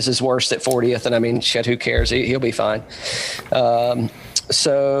 Putting is his worst at 40th. And I mean, shit, who cares? He'll be fine.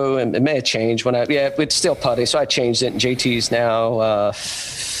 So it may have changed it's still putting. So I changed it. And JT's now,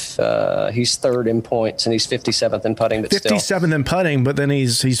 he's 3rd in points and he's 57th in putting. 57th in putting, but then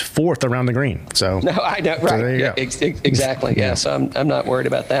he's 4th around the green. So no, I know, right? So yeah, exactly. Yeah. So I'm not worried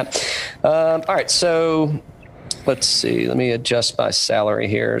about that. All right. So let's see. Let me adjust my salary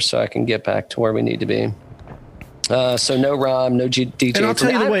here so I can get back to where we need to be. So no Rahm, no DJ. And I'll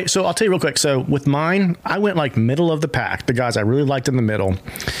tell you real quick. So with mine, I went like middle of the pack, the guys I really liked in the middle,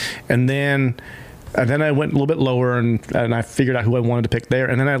 and then I went a little bit lower and I figured out who I wanted to pick there.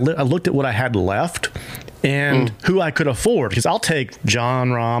 And then I looked at what I had left and who I could afford. Because I'll take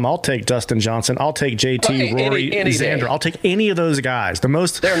John Rahm, I'll take Dustin Johnson, I'll take JT, Rory, Xander. I'll take any of those guys.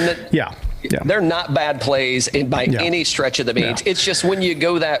 They're not bad plays by any stretch of the means. It's just when you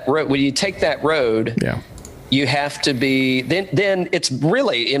go that road, when you take that road, you have to be then it's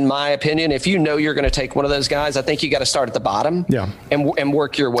really, in my opinion, if you know you're going to take one of those guys, I think you got to start at the bottom and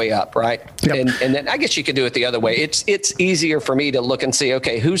work your way up, right? And then I guess you could do it the other way. It's easier for me to look and see,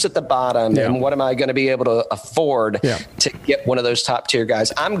 okay, who's at the bottom and what am I going to be able to afford to get one of those top tier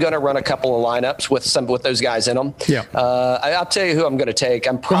guys. I'm going to run a couple of lineups with those guys in them. I'll tell you who I'm going to take.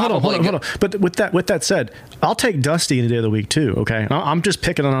 I'm probably hold on. But with that said, I'll take Dusty any day of the week too. Okay, I'm just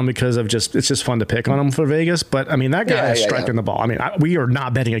picking on him because of it's just fun to pick on him for Vegas. But I mean, that guy is striking the ball. I mean, we are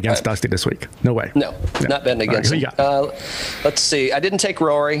not betting against Dusty this week. No way. No, not betting against him. Let's see. I didn't take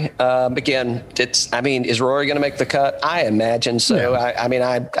Rory. Again, is Rory going to make the cut? I imagine so.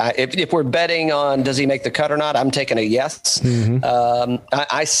 Yeah. If we're betting on does he make the cut or not, I'm taking a yes. Mm-hmm.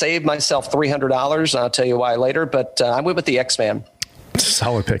 I saved myself $300. I'll tell you why later. But I went with the X-Man.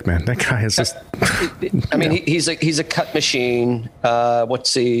 Solid pick, man. That guy is just. He's a cut machine.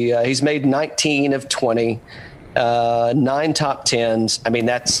 He's made 19 of 20, 9 top 10s. I mean,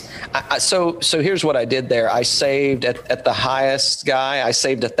 that's so here's what I did there. I saved at the highest guy. I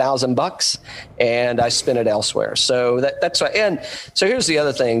saved $1,000 and I spent it elsewhere. So that's right. And so here's the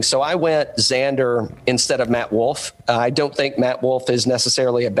other thing. So I went Xander instead of Matt Wolff. I don't think Matt Wolff is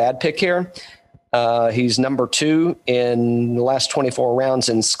necessarily a bad pick here. He's number 2 in the last 24 rounds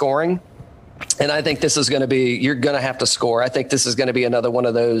in scoring. And I think this is going to be, you're going to have to score. I think this is going to be another one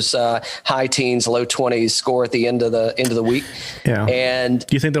of those high teens, low 20s score at the end of the week. Yeah. And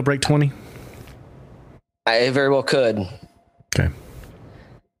do you think they'll break 20? I very well could. Okay.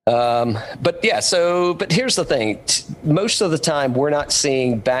 But here's the thing. Most of the time we're not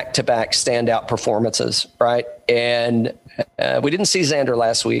seeing back-to-back standout performances, right? And we didn't see Xander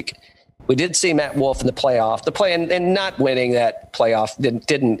last week. We did see Matt Wolff in the playoff. And not winning that playoff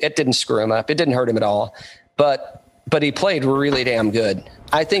didn't screw him up. It didn't hurt him at all. But he played really damn good.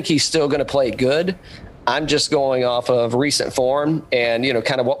 I think he's still going to play good. I'm just going off of recent form and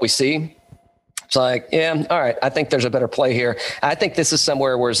kind of what we see. It's like, yeah, all right. I think there's a better play here. I think this is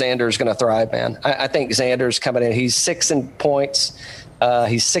somewhere where Xander's going to thrive, man. I think Xander's coming in. He's 6 in points.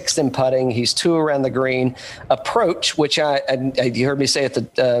 He's 6th in putting. He's 2 around the green. Approach, which you heard me say at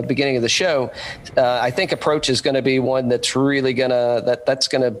the beginning of the show, I think approach is going to be one that's really that's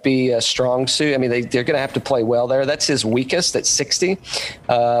going to be a strong suit. I mean, they're going to have to play well there. That's his weakest at 60.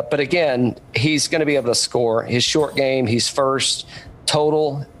 But again, he's going to be able to score. His short game, he's first.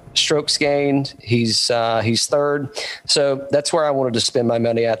 Total strokes gained, he's 3rd. So that's where I wanted to spend my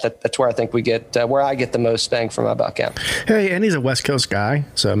money at. That's where I think we get where I get the most bang for my buck at. Hey, and he's a West Coast guy,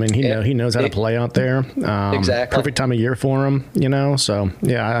 so I mean he knows how to play out there. Exactly, perfect time of year for him. So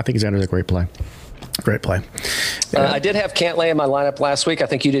yeah, I think Xander's a great play. Great play. I did have Cantlay in my lineup last week. I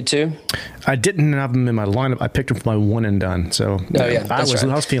think you did too. I didn't have him in my lineup. I picked him for my one and done. So I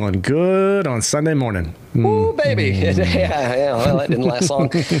was feeling good on Sunday morning. Ooh, baby. Yeah. Well, that didn't last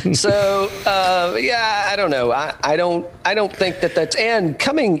long. So, I don't know. I don't think that's, and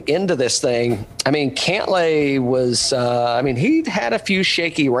coming into this thing, I mean, Cantlay was, he'd had a few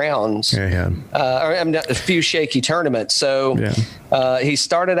shaky rounds. Yeah. A few shaky tournaments. So he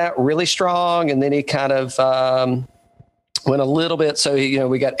started out really strong and then he kind of, went a little bit. So,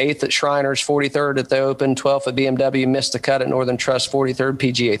 we got 8th at Shriners, 43rd at the Open, 12th at BMW, missed the cut at Northern Trust, 43rd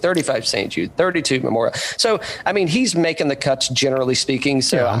PGA, 35 St. Jude, 32 Memorial. So, I mean, he's making the cuts generally speaking.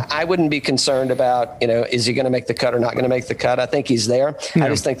 So I wouldn't be concerned about, is he going to make the cut or not going to make the cut? I think he's there. Yeah. I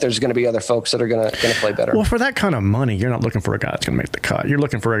just think there's going to be other folks that are going to play better. Well, for that kind of money, you're not looking for a guy that's going to make the cut. You're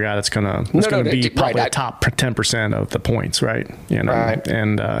looking for a guy that's going to be probably top 10% of the points, right? Right.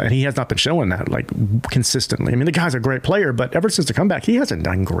 And he has not been showing that like consistently. I mean, the guy's a great player, but ever since the comeback, he hasn't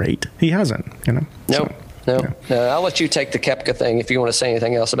done great. He hasn't, No. I'll let you take the Koepka thing if you want to say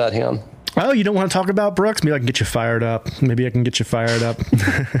anything else about him. Oh, you don't want to talk about Brooks? Maybe I can get you fired up.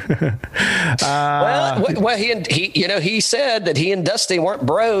 Well, he said that he and Dusty weren't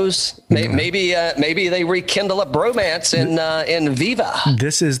bros. Maybe they rekindle a bromance in Viva.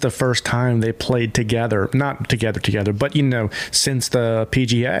 This is the first time they played together, not together, but since the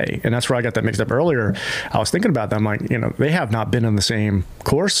PGA, and that's where I got that mixed up earlier. I was thinking about that. I'm like, they have not been on the same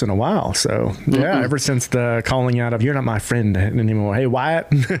course in a while. So ever since the calling out of "You're not my friend anymore," hey Wyatt.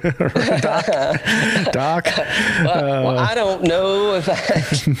 Doc. Well, I don't know if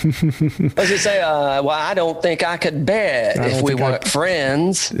I don't think I could bet if we weren't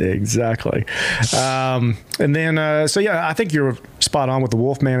friends. Exactly. And then, I think you're spot on with the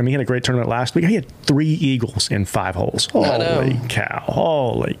Wolfman. I mean, he had a great tournament last week. He had 3 eagles in 5 holes. Holy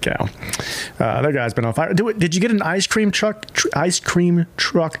cow. That guy's been on fire. Did you get an ice cream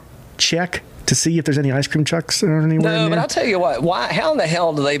truck check to see if there's any ice cream trucks or anywhere? No, but I'll tell you what. How in the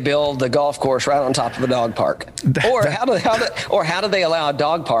hell do they build the golf course right on top of a dog park? How do they allow a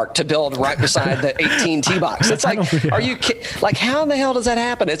dog park to build right beside the 18 tee box? It's like, are you kidding? Like, how in the hell does that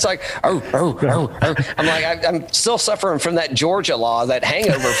happen? It's like, I'm like, I'm still suffering from that Georgia law, that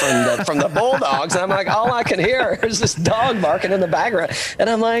hangover from the Bulldogs. And I'm like, all I can hear is this dog barking in the background. And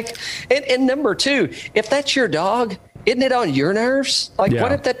I'm like, and number 2, if that's your dog isn't it on your nerves? Like, Yeah.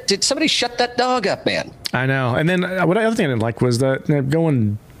 what if did somebody shut that dog up, man? I know. And then what other thing I didn't like was that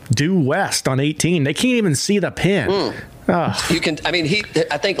going due west on 18. They can't even see the pin. You can. I mean,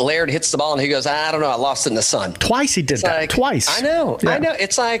 I think Laird hits the ball and he goes, I don't know. I lost in the sun. Twice he did It's that. like, Twice. I know. Yeah. I know.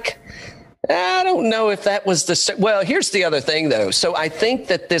 It's like, I don't know if that was well, here's the other thing though. So I think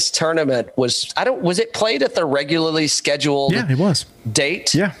that this tournament was it played at the regularly scheduled Yeah, it was.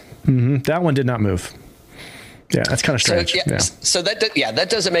 date? Yeah. That one did not move. Yeah, that's kind of strange. So that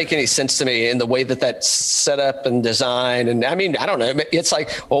doesn't make any sense to me in the way that's set up and designed. And I mean, I don't know. It's like,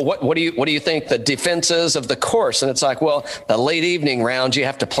 well, what do you think the defense is of the course? And it's like, well, the late evening round, you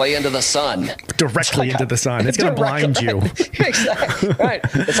have to play into the sun, Directly into the sun. It's going to blind you. Exactly. Right.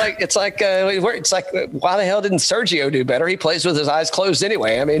 It's like why the hell didn't Sergio do better? He plays with his eyes closed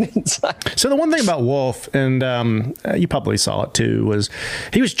anyway. I mean, it's like, So the one thing about Wolf, and you probably saw it too, was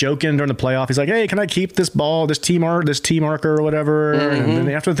he was joking during the playoff. He's like, "Hey, can I keep this ball, this T marker or whatever?" And then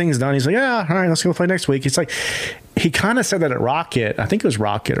after the thing's done, he's like, "Yeah, all right, let's go play next week." It's like he kind of said that at Rocket. I think it was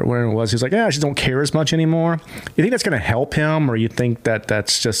Rocket or whatever it was. He's like, "Yeah, I just don't care as much anymore." You think that's going to help him, or you think that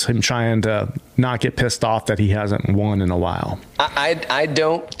that's just him trying to not get pissed off that he hasn't won in a while? I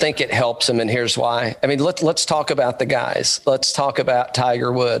don't think it helps him, and here's why. I mean, let's talk about the guys. Let's talk about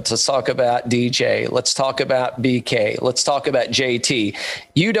Tiger Woods. Let's talk about DJ. Let's talk about BK. Let's talk about JT.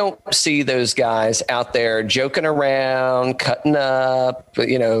 You don't see those guys out there joking around, cutting up,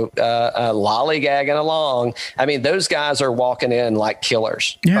 lollygagging along. I mean, those guys are walking in like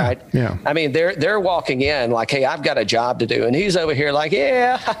killers, right? Yeah. I mean, they're walking in like, hey, I've got a job to do, and he's over here like,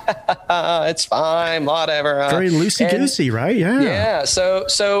 yeah, it's fine, whatever. Very loosey-goosey, right? Yeah.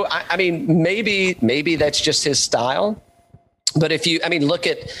 So I mean, maybe that's just his style. But if you, I mean, look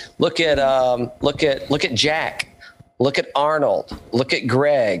at Jack, look at Arnold, look at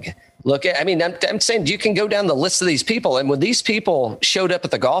Greg, I'm saying you can go down the list of these people. And when these people showed up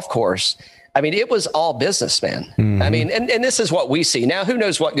at the golf course, I mean, it was all business, man. I mean, and this is what we see. Now, who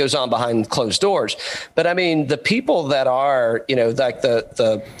knows what goes on behind closed doors? But I mean, the people that are, like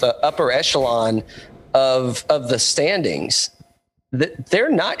the upper echelon of the standings, they're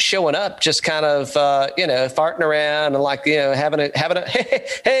not showing up just kind of, farting around and like, having a,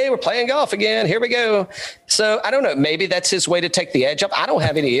 hey, we're playing golf again. Here we go. So I don't know. Maybe that's his way to take the edge up. I don't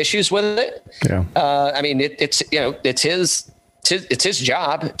have any issues with it. Yeah. I mean, it's his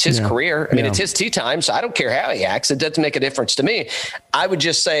job. It's his career. I mean, it's his tee time. So I don't care how he acts. It doesn't make a difference to me. I would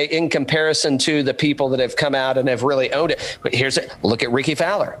just say in comparison to the people that have come out and have really owned it. But look at Ricky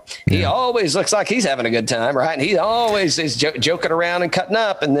Fowler. He always looks like he's having a good time, right? And he always is joking around and cutting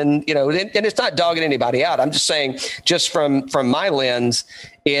up. And then, and it's not dogging anybody out. I'm just saying, just from my lens,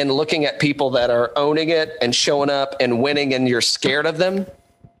 in looking at people that are owning it and showing up and winning, and you're scared of them.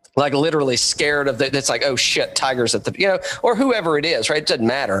 Like literally scared of that. It's like, oh shit, Tiger's at the, or whoever it is, right? It doesn't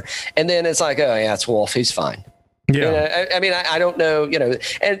matter. And then it's like, oh yeah, it's Wolf. He's fine. Yeah. I mean, I don't know,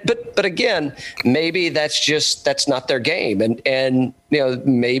 but again, maybe that's not their game. And,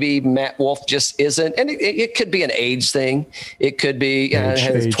 maybe Matt Wolf just isn't, and it could be an age thing. It could be,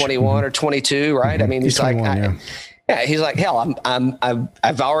 age. 21 or 22, right? I mean, he's like, yeah, he's like, hell,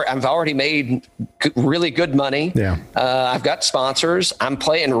 I've already made really good money. Yeah. I've got sponsors. I'm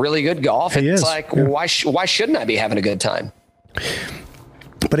playing really good golf. It's like, why shouldn't I be having a good time?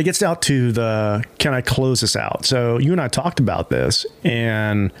 But it gets out to can I close this out? So you and I talked about this,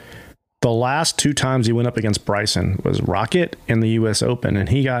 and the last two times he went up against Bryson was Rocket and the U.S. Open, and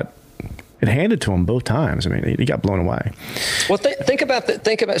he got it handed to him both times. I mean, he got blown away. Well, think about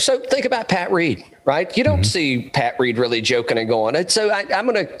Pat Reed, right? You don't see Pat Reed really joking and going. And so I'm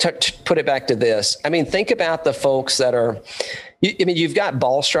going to put it back to this. I mean, think about the folks that are. You've got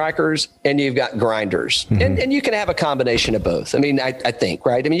ball strikers and you've got grinders, and you can have a combination of both. I mean, I think,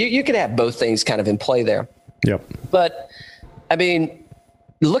 right? I mean, you can have both things kind of in play there. Yep. But I mean,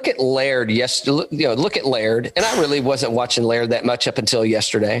 look at Laird. Look at Laird, and I really wasn't watching Laird that much up until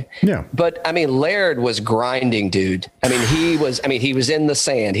yesterday. Yeah. But I mean, Laird was grinding, dude. I mean, he was in the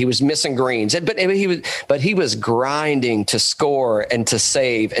sand. He was missing greens, but he was grinding to score and to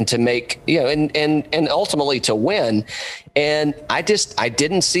save and to make, and ultimately to win. And I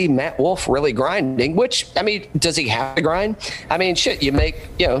didn't see Matt Wolf really grinding, which, I mean, does he have to grind? I mean, shit, you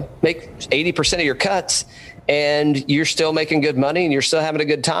make 80% of your cuts and you're still making good money and you're still having a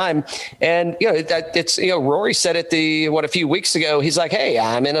good time. And, Rory said it a few weeks ago, he's like, hey,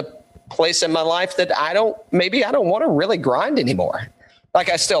 I'm in a place in my life that I don't want to really grind anymore. Like,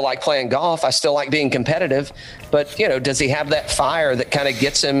 I still like playing golf. I still like being competitive, but does he have that fire that kind of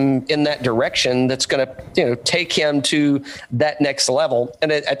gets him in that direction that's going to, take him to that next level?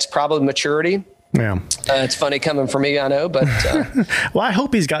 And it's probably maturity. Yeah. It's funny coming from me, I know, but well, I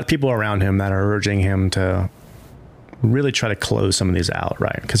hope he's got people around him that are urging him to really try to close some of these out,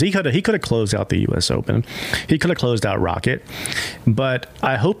 right? Because he could have closed out the U.S. Open. He could have closed out Rocket. But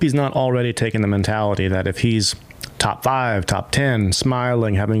I hope he's not already taking the mentality that if he's top 5, top 10,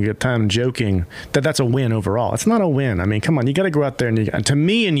 smiling, having a good time, joking, that's a win overall. It's not a win. I mean, come on, you got to go out there and to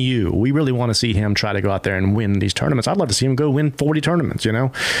me and you, we really want to see him try to go out there and win these tournaments. I'd love to see him go win 40 tournaments, you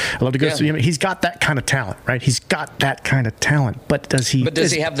know? I'd love to go see him. He's got that kind of talent, right? He's got that kind of talent. But does he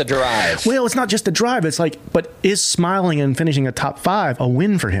have the drive? Well, it's not just the drive. It's like, but is smiling and finishing a top 5 a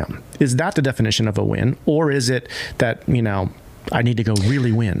win for him? Is that the definition of a win? Or is it that, you know, I need to go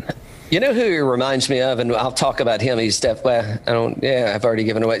really win? You know who he reminds me of, and I'll talk about him. He's definitely, I've already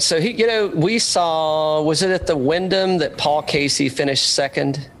given away. So we saw, was it at the Wyndham that Paul Casey finished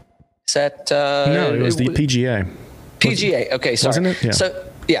second? Is that? No, it was the PGA. PGA. Okay. Sorry. Wasn't it? Yeah. So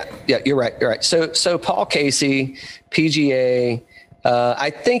yeah, you're right. So Paul Casey, PGA, I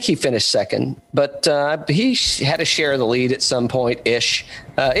think he finished second, but he had a share of the lead at some point ish.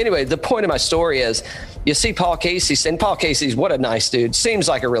 Anyway, the point of my story is, you see Paul Casey, and Paul Casey's what a nice dude. Seems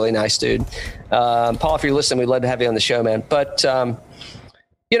like a really nice dude. Paul, if you're listening, we'd love to have you on the show, man. But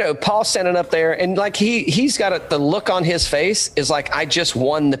Paul's standing up there, and like he's got the look on his face is like, I just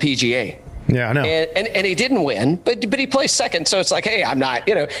won the PGA. Yeah, I know. And he didn't win, but he placed second. So it's like, hey, I'm not,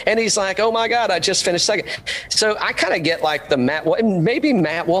 and he's like, oh my God, I just finished second. So I kind of get like and maybe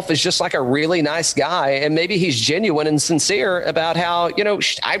Matt Wolff is just like a really nice guy. And maybe he's genuine and sincere about how,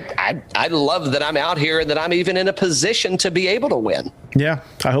 I love that I'm out here and that I'm even in a position to be able to win. Yeah,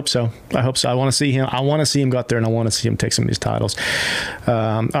 I hope so. I want to see him. I want to see him go out there, and I want to see him take some of these titles.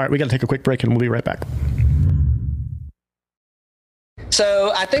 All right, we got to take a quick break, and we'll be right back.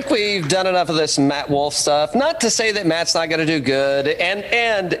 So I think we've done enough of this Matt Wolff stuff. Not to say that Matt's not going to do good,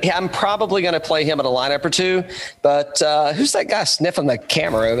 and I'm probably going to play him in a lineup or two. But who's that guy sniffing the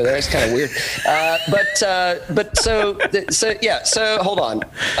camera over there? It's kind of weird. So hold on.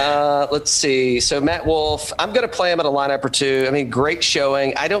 Let's see. So Matt Wolff, I'm going to play him in a lineup or two. I mean, great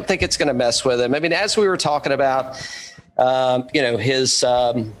showing. I don't think it's going to mess with him. I mean, as we were talking about, his.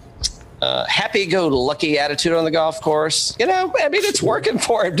 Happy-go-lucky attitude on the golf course. I mean, it's working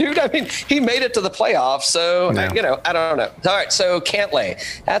for him, dude. I mean, he made it to the playoffs, so, I don't know. All right, so Cantlay.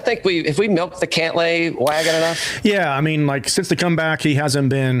 I think if we milk the Cantlay wagon enough. Yeah, I mean, like, since the comeback, he hasn't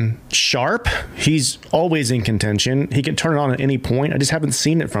been sharp. He's always in contention. He can turn it on at any point. I just haven't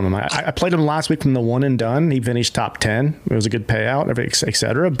seen it from him. I played him last week from the one and done. He finished top 10. It was a good payout, et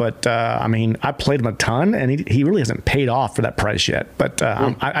cetera. But, I mean, I played him a ton, and he really hasn't paid off for that price yet. But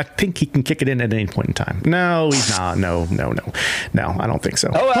I think he can kick it in at any point in time. No, he's not. No, I don't think so.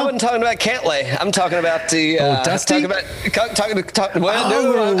 Oh, I wasn't talking about Cantlay. I'm talking about the. Dusty? We're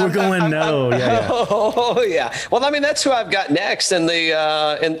going no. Yeah. Oh yeah. Well, I mean, that's who I've got next in the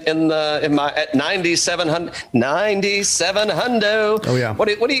in my at 9700. Oh yeah. What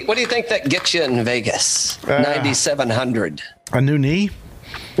do you think that gets you in Vegas? 9700. A new knee.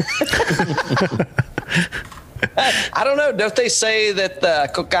 I don't know. Don't they say that the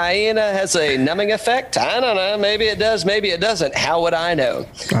cocaine has a numbing effect? I don't know. Maybe it does. Maybe it doesn't. How would I know?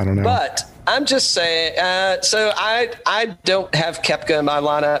 I don't know. But I'm just saying. So I don't have Koepka in my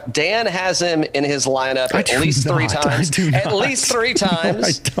lineup. Dan has him in his lineup at least 3 times. At least 3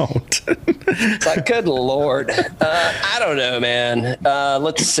 times. No, I don't. It's like, good Lord. I don't know, man.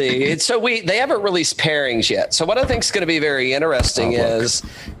 Let's see. So they haven't released pairings yet. So what I think is going to be very interesting is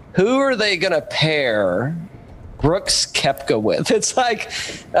who are they going to pair Brooks Koepka with? It's like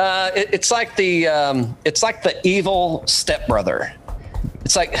the evil stepbrother.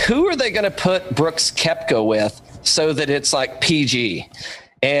 It's like, who are they going to put Brooks Koepka with so that it's like PG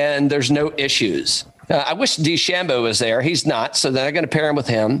and there's no issues? I wish DeChambeau was there. He's not, so they're going to pair him with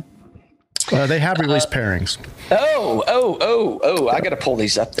him. They have released pairings. Oh! I got to pull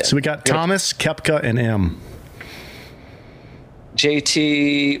these up there. So we got Thomas, Koepka, and M.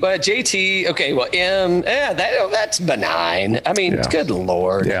 JT, okay, well, M, that's benign. I mean, good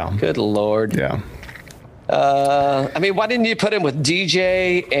Lord. Yeah. Good Lord. Yeah. I mean, why didn't you put him with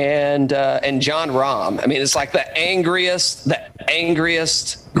DJ and Jon Rahm? I mean, it's like the angriest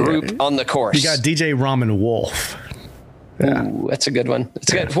group on the course. You got DJ, Rahm, and Wolff. Yeah. Ooh, that's a good one.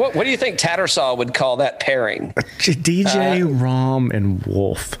 It's good. What do you think Tattersall would call that pairing? DJ, Rahm, and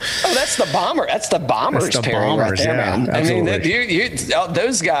Wolff. Oh, that's the bomber. That's the bombers pairing right there, man. Absolutely. I mean,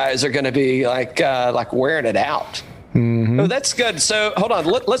 those guys are going to be like wearing it out. Oh, that's good. So hold on.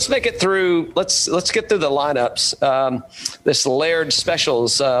 Let's make it through. Let's get through the lineups. This Laird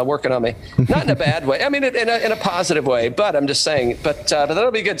special's working on me, not in a bad way. I mean, in a positive way. But I'm just saying. But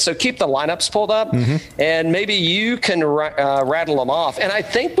that'll be good. So keep the lineups pulled up, and maybe you can rattle them off. And I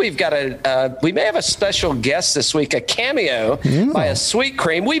think we've got we may have a special guest this week, a cameo by a Sweet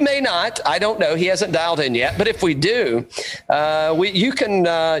Cream. We may not. I don't know. He hasn't dialed in yet. But if we do, you can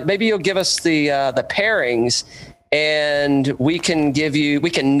maybe you'll give us the pairings. And we can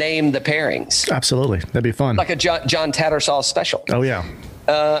name the pairings. Absolutely. That'd be fun. Like a John Tattersall special. Oh, yeah.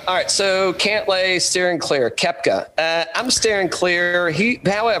 All right, so Cantlay steering clear. Koepka, I'm steering clear.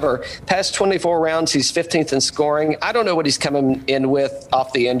 However, past 24 rounds, he's 15th in scoring. I don't know what he's coming in with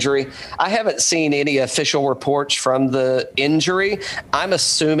off the injury. I haven't seen any official reports from the injury. I'm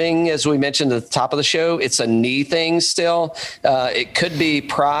assuming, as we mentioned at the top of the show, it's a knee thing still. It could be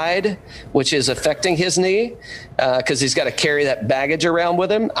pride, which is affecting his knee because he's got to carry that baggage around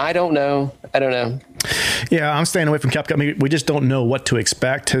with him. I don't know. Yeah, I'm staying away from Koepka. I mean, we just don't know what to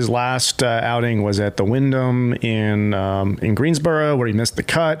expect. His last outing was at the Wyndham in Greensboro, where he missed the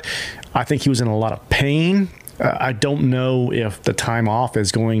cut. I think he was in a lot of pain. I don't know if the time off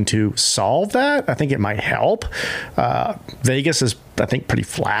is going to solve that. I think it might help. Vegas is, I think, pretty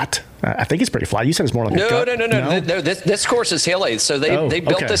flat. I think it's pretty flat. You said it's more like no. This course is hilly, so they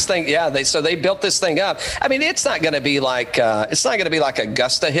built this thing. Yeah, they built this thing up. I mean, it's not going to be like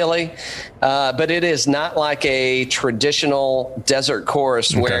Augusta hilly, but it is not like a traditional desert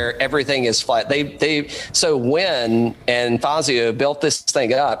course where everything is flat. So Wynn and Fazio built this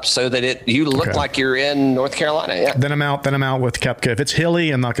thing up so that you look like you're in North Carolina. Yeah. Then I'm out with Koepka. If it's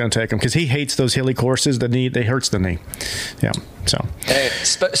hilly, I'm not going to take him because he hates those hilly courses. They hurts the knee. Yeah. So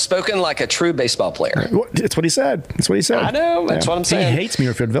spoken like a true baseball player. It's what he said. I know. That's what I'm saying. He hates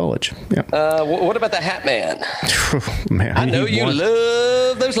Muirfield Village. Yeah. What about the Hat Man? Man, I know you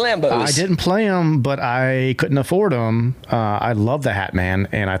love those Lambos. I didn't play him, but I couldn't afford them. I love the Hat Man,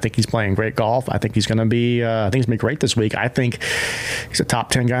 and I think he's playing great golf. I think he's going to be. I think he's going to be great this week. I think he's a top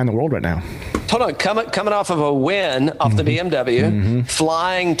 10 guy in the world right now. Hold on, coming off of a win off the BMW,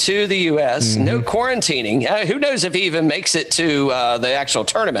 flying to the U.S., no quarantining. Who knows if he even makes it to the actual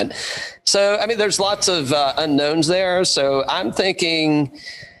tournament? So, I mean, there's lots of unknowns there. So I'm thinking,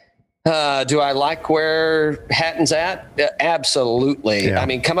 do I like where Hatton's at? Absolutely. Yeah. I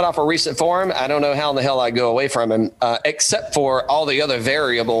mean, coming off a recent form, I don't know how in the hell I go away from him, except for all the other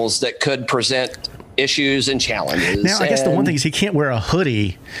variables that could present issues and challenges. Now, I guess the one thing is he can't wear a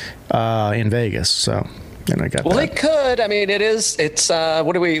hoodie in Vegas. So, and I got he could. I mean,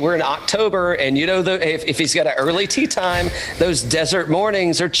 we're in October, and you know, if he's got an early tee time, those desert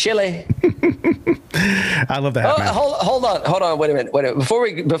mornings are chilly. I love that. Hold on. Wait a minute.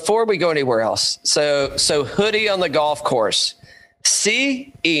 Before we go anywhere else. So hoodie on the golf course.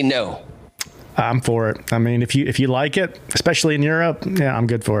 No. I'm for it. I mean, if you like it, especially in Europe, yeah, I'm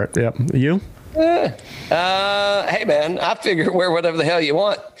good for it. Yep. You? Hey man, I figure wear whatever the hell you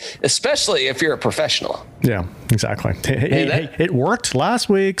want, especially if you're a professional. Yeah, exactly. Hey, it worked last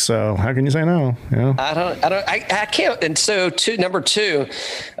week, so how can you say no? Yeah. I can't. And so number two,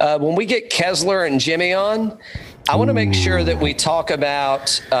 when we get Kessler and Jimmy on, I want to make sure that we talk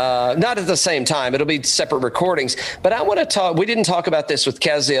about, not at the same time, it'll be separate recordings, but I want to talk, we didn't talk about this with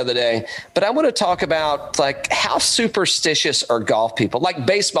Kez the other day, but I want to talk about like how superstitious are golf people, like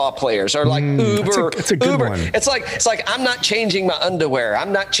baseball players are like it's a good one. It's like, I'm not changing my underwear.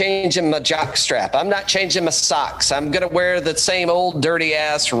 I'm not changing my jock strap. I'm not changing my socks. I'm going to wear the same old dirty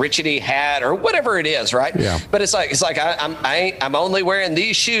ass rickety hat or whatever it is. Right. Yeah. But it's like, I'm only wearing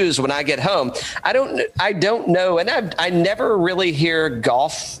these shoes when I get home. I don't know. And I never really hear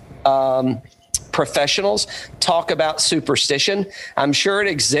golf professionals talk about superstition. I'm sure it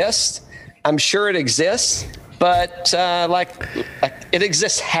exists. But it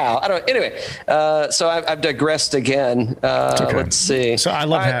exists how? I don't. Anyway, so I've digressed again. Okay. Let's see. So I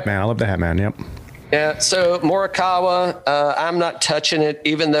love Hat Man. I love the Hat Man. Yep. Yeah. So Morikawa, I'm not touching it,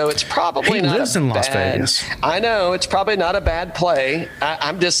 even though it's probably not. He lives in Las Vegas. I know it's probably not a bad play.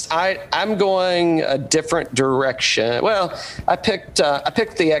 I'm going a different direction. Well, I picked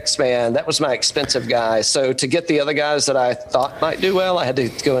the X-Man. That was my expensive guy. So to get the other guys that I thought might do well, I had to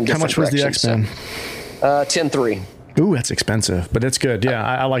go in different directions. How much was the X-Man? 10-3. Ooh, that's expensive, but it's good. Yeah,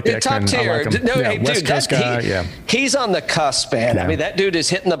 I like the X-Men. Top tier. West Coast guy. He's on the cusp, man. Yeah. I mean, that dude is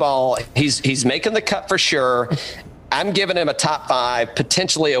hitting the ball. He's making the cut for sure. I'm giving him a top 5,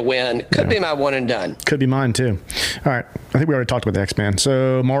 potentially a win. Could be my one and done. Could be mine too. All right, I think we already talked about the X-Man.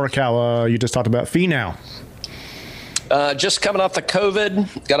 So Morikawa, you just talked about Finau. Just coming off the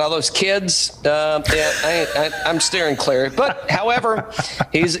COVID, got all those kids. I'm steering clear. But however,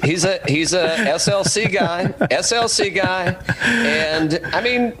 he's a SLC guy, and I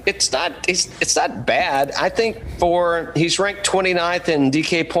mean it's not bad. I think he's ranked 29th in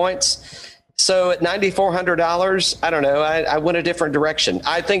DK points. So at $9,400, I don't know. I went a different direction.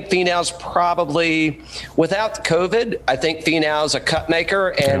 I think Finau's probably, without COVID, I think Finau's a cut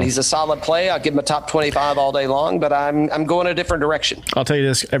maker and he's a solid play. I'll give him a top 25 all day long, but I'm going a different direction. I'll tell you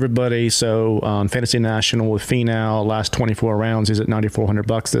this, everybody. So on Fantasy National with Finau, last 24 rounds, he's at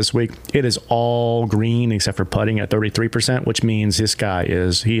 $9,400 this week. It is all green except for putting at 33%, which means this guy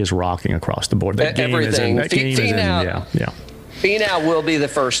is rocking across the board. That game everything. Is in. Yeah. Finau will be the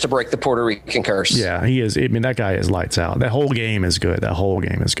first to break the Puerto Rican curse. Yeah, he is. I mean, that guy is lights out. That whole game is good.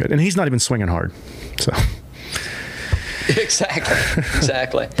 And he's not even swinging hard. So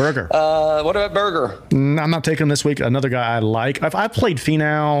Exactly. Berger. What about Berger? I'm not taking him this week. Another guy I like. I've played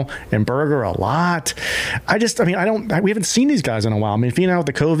Finau and Berger a lot. We haven't seen these guys in a while. I mean, Finau with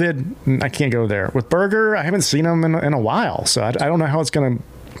the COVID, I can't go there. With Berger, I haven't seen him in a while. So I don't know how it's going to.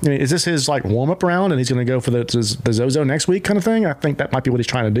 Is this his like warm-up round and he's going to go for the Zozo next week kind of thing? I think that might be what he's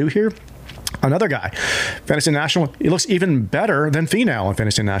trying to do here. Another guy, Fantasy National, he looks even better than Finau in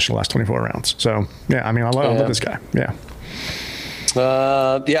Fantasy National last 24 rounds. So, yeah, I mean, I love this guy. Yeah.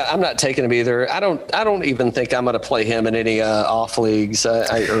 I'm not taking him either. I don't even think I'm going to play him in any off leagues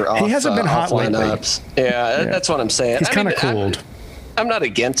or off. He hasn't been hot lineups. Yeah, that's what I'm saying. He's kind of cooled. I'm not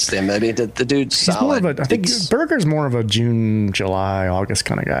against him. I mean, the dude's solid. I think Berger's more of a June, July, August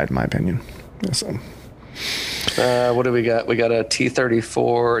kind of guy, in my opinion. Yeah, so. What do we got? We got a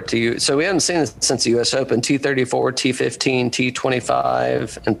T34. So we haven't seen it since the U.S. Open. T34, T15,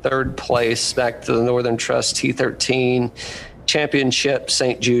 T25, and third place back to the Northern Trust, T13. Championship,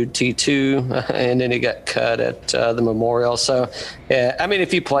 St. Jude T2, and then he got cut at the Memorial. So, yeah, I mean,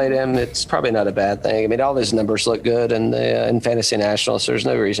 if you played him, it's probably not a bad thing. I mean, all his numbers look good in Fantasy National, so there's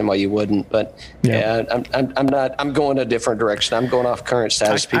no reason why you wouldn't. But I'm going a different direction. I'm going off current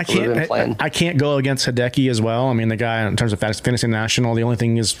status. People who've been playing. I can't go against Hideki as well. I mean, the guy in terms of Fantasy National, the only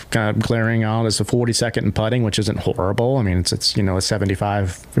thing is kind of glaring out is the 42nd in putting, which isn't horrible. I mean, it's a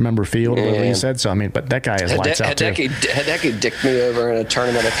 75 remember field, or whatever you said. So I mean, but that guy is lights out too. Hideki dicked me over in a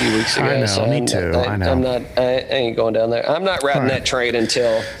tournament a few weeks ago. I know, so me too. I know. I ain't going down there. I'm not riding that trade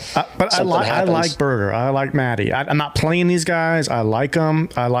until. But I like Berger. I like Matty. I'm not playing these guys. I like them.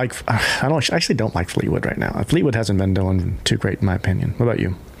 I actually don't like Fleetwood right now. Fleetwood hasn't been doing too great in my opinion. What about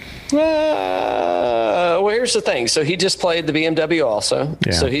you? Well, here's the thing. So he just played the BMW also.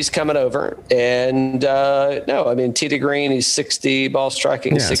 Yeah. So he's coming over. And Tee to green, he's 60, ball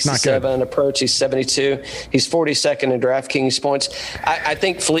striking 67, approach, he's 72. He's 42nd in DraftKings points. I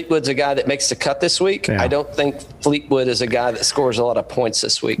think Fleetwood's a guy that makes the cut this week. Yeah. I don't think Fleetwood is a guy that scores a lot of points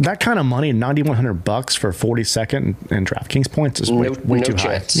this week. That kind of money, $9,100 for 42nd in DraftKings points is way too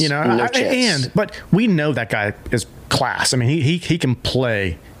chance. High. But we know that guy is class. I mean, he can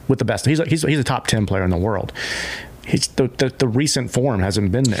play with the best. He's a top 10 player in the world. The recent form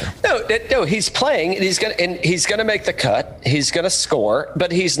hasn't been there. No, he's playing, and he's gonna make the cut. He's gonna score,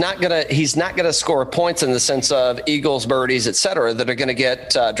 but he's not gonna score points in the sense of eagles, birdies, etc. that are gonna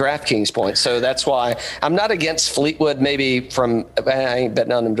get DraftKings points. So that's why I'm not against Fleetwood. Maybe I ain't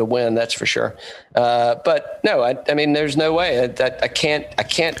betting on him to win, that's for sure. But no, I mean, there's no way that I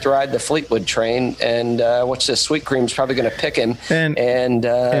can't ride the Fleetwood train. And what's this? Sweet Cream's probably gonna pick him and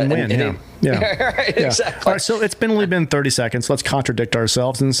win. Yeah. Right, exactly. All right, so it's only been 30 seconds. Let's contradict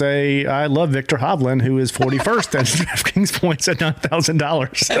ourselves and say I love Victor Hovland, who is 41st at DraftKings points at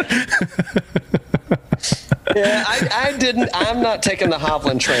 $9,000. Yeah, I didn't. I'm not taking the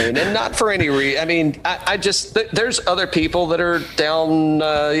Hovland train, and not for any reason. I mean, I just there's other people that are down,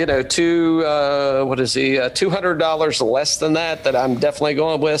 $200 less than that I'm definitely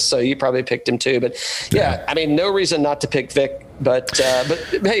going with. So you probably picked him too, but yeah, I mean, no reason not to pick Vic. But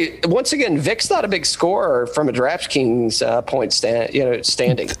hey, once again, Vic's not a big scorer from a DraftKings point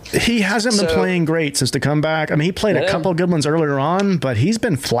standing. He hasn't been playing great since the comeback. I mean, he played a couple good ones earlier on, but he's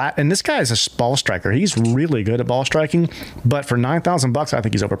been flat. And this guy is a ball striker. He's really good at ball striking. But for $9,000, I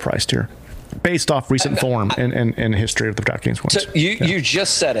think he's overpriced here, based off recent form and history of the DraftKings points. So you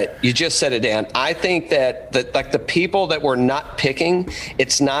just said it. You just said it, Dan. I think that like the people that we're not picking,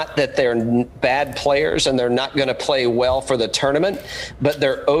 it's not that they're bad players and they're not going to play well for the tournament, but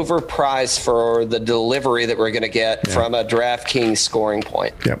they're overpriced for the delivery that we're going to get from a DraftKings scoring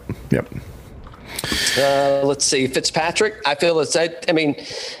point. Yep. Let's see. Fitzpatrick, I feel I mean,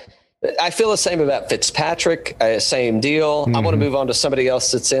 I feel the same about Fitzpatrick. Same deal. I want to move on to somebody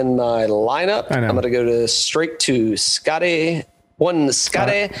else that's in my lineup. I'm going to go straight to Scotty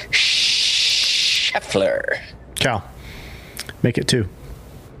Scheffler. Cal, make it 2.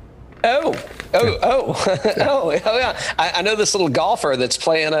 Oh, yeah. I know this little golfer that's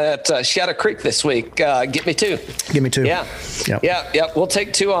playing at Shadow Creek this week. Get me 2. Give me 2. Yeah. Yep. Yeah. We'll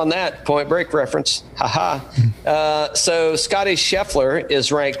take 2 on that. Point Break reference. So Scotty Scheffler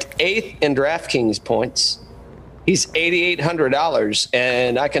is ranked 8th in DraftKings points. He's $8,800,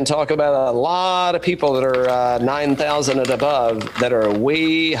 and I can talk about a lot of people that are 9,000 and above that are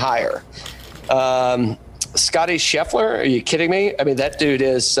way higher. Scotty Scheffler, are you kidding me? I mean, that dude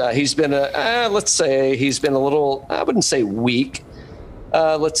is, he's been let's say he's been a little, I wouldn't say weak.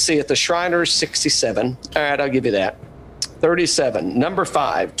 Let's see, at the Shriners, 67. All right, I'll give you that. 37, number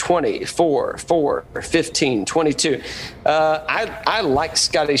 5, 20, 4, 15, 22. I like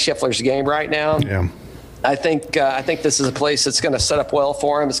Scotty Scheffler's game right now. Yeah. I think this is a place that's going to set up well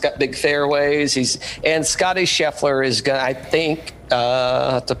for him. It's got big fairways. And Scotty Scheffler is going to, I think,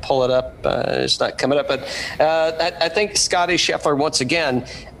 I have to pull it up. It's not coming up, but I think Scotty Scheffler, once again,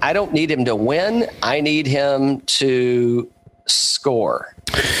 I don't need him to win. I need him to score.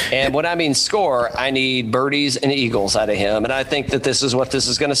 And when I mean score, I need birdies and eagles out of him. And I think that this is what this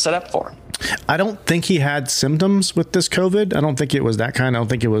is going to set up for him. I don't think he had symptoms with this COVID. I don't think it was that kind. I don't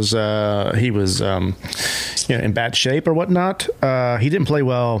think it was he was in bad shape or whatnot. He didn't play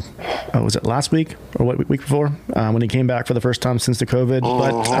well. Was it last week or what week before when he came back for the first time since the COVID?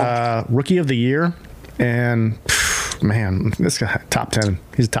 But rookie of the year, and man, this guy top 10.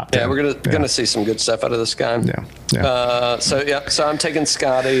 He's top 10. Yeah, we're gonna see some good stuff out of this guy. Yeah. So I'm taking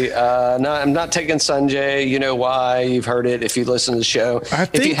Scotty. No, I'm not taking Sanjay. You know why? You've heard it if you listen to the show. I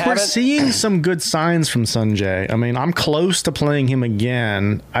think we're seeing some good signs from Sanjay. I mean, I'm close to playing him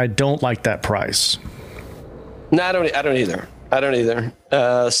again. I don't like that price. No, I don't either.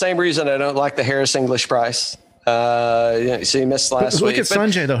 Same reason I don't like the Harris English price. So he missed last week. Look at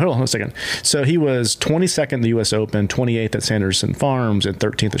Sanjay, though. Hold on a second. So he was 22nd in the U.S. Open, 28th at Sanderson Farms, and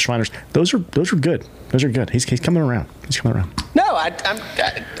 13th at Shriners. Those are good. Those are good. He's coming around. No,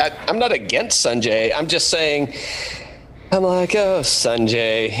 I'm not against Sanjay. I'm just saying. I'm like, oh,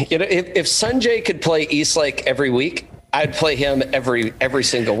 Sanjay. You know, if Sanjay could play Eastlake every week, I'd play him every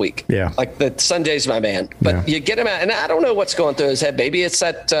single week. Yeah. Like Sunday's my man. But you get him out, and I don't know what's going through his head. Maybe it's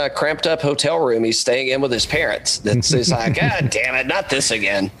that cramped up hotel room he's staying in with his parents. That's he's like, God damn it, not this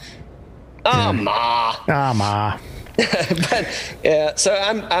again. Ma. But yeah, so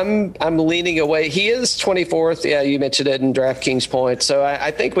I'm leaning away. He is 24th. Yeah, you mentioned it in DraftKings points. So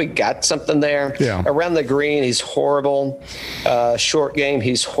I think we got something there. Yeah. Around the green, he's horrible. Short game,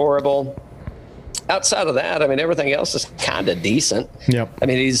 he's horrible. Outside of that, I mean, everything else is kind of decent. Yep. I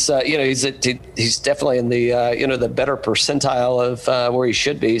mean, he's definitely in the the better percentile of where he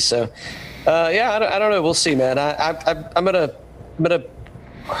should be. So, I don't know. We'll see, man. I'm gonna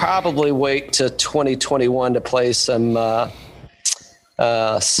probably wait to 2021 to play some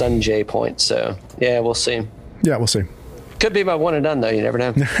Sanjay points. So yeah, we'll see. Yeah, we'll see. Could be my one and done, though. You never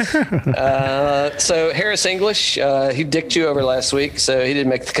know. So Harris English, he dicked you over last week, so he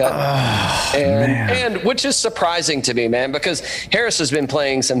didn't make the cut. And which is surprising to me, man, because Harris has been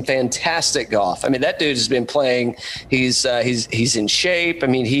playing some fantastic golf. I mean, that dude has been playing. He's in shape. I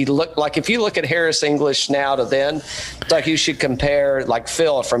mean, he looked like, if you look at Harris English now to then, it's like you should compare like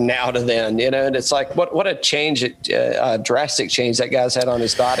Phil from now to then. You know, and it's like what a change, a drastic change that guy's had on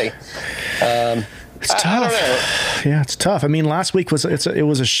his body. It's tough. Yeah, it's tough. I mean, last week it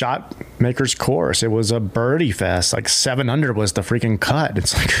was a shot maker's course. It was a birdie fest. Like 7 under was the freaking cut.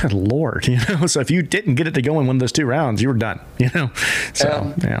 It's like, good Lord, you know. So if you didn't get it to go in one of those 2 rounds, you were done. You know.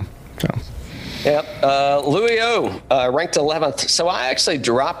 So yeah. Louis O ranked 11th. So I actually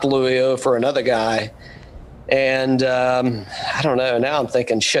dropped Louis O for another guy. And I don't know. Now I'm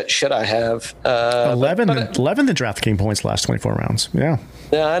thinking, should I have 11 in DraftKings points last 24 rounds? Yeah.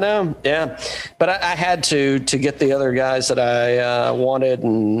 Yeah, I know. Yeah, but I had to get the other guys that I wanted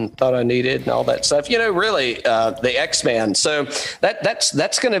and thought I needed and all that stuff. You know, really, the X-Man. So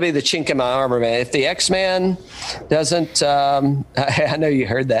that's going to be the chink in my armor, man. If the X-Man doesn't, I know you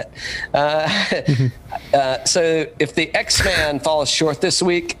heard that. So if the X-Man falls short this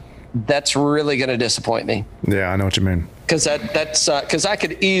week, that's really going to disappoint me. Yeah, I know what you mean. Because because I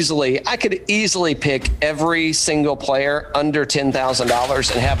could easily pick every single player under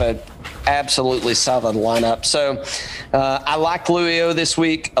 $10,000 and have an absolutely solid lineup. So I like Louis O this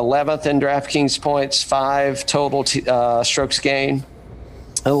week, 11th in DraftKings points, 5 total strokes gained,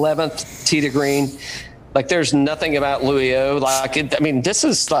 11th tee to green. Like, there's nothing about Louis O. This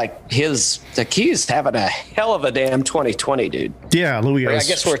is like he's having a hell of a damn 2020, dude. Yeah, Louis O. I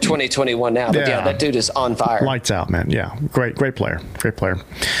guess we're 2021 now, but yeah, that dude is on fire. Lights out, man. Yeah, great player. Great player.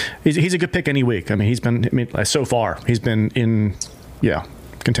 He's a good pick any week. I mean, so far he's been in,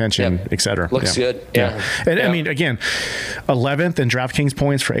 contention, etc. Looks good. Yeah. And I mean, again, 11th in DraftKings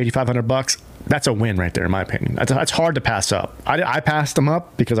points for $8,500. That's a win right there, in my opinion. That's hard to pass up. I passed him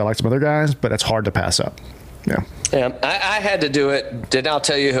up because I like some other guys, but that's hard to pass up. Yeah. Yeah, I had to do it. I'll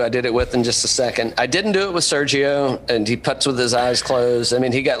tell you who I did it with in just a second. I didn't do it with Sergio, and he putts with his eyes closed. I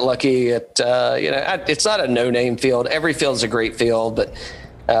mean, he got lucky at, it's not a no-name field. Every field's a great field, but,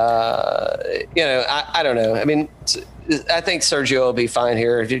 I don't know. I mean, I think Sergio will be fine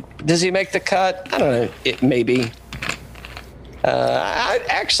here. Does he make the cut? I don't know. Maybe.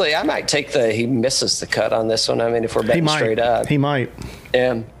 I might take he misses the cut on this one. I mean, if we're betting straight up. He might.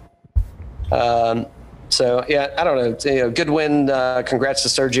 Yeah. So, yeah, I don't know. Good win. Congrats to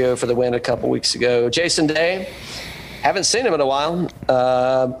Sergio for the win a couple weeks ago. Jason Day, haven't seen him in a while.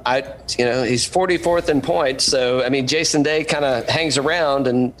 He's 44th in points. So, I mean, Jason Day kind of hangs around,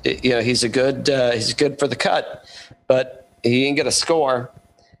 and, he's good for the cut, but he ain't going to score.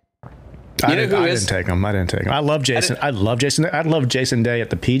 I didn't take him. I love Jason. I love Jason Day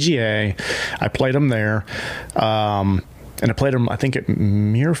at the PGA. I played him there. And I played him, I think, at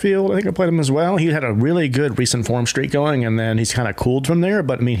Muirfield. I think I played him as well. He had a really good recent form streak going, and then he's kind of cooled from there.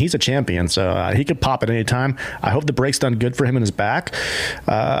 But, I mean, he's a champion, so he could pop at any time. I hope the break's done good for him in his back.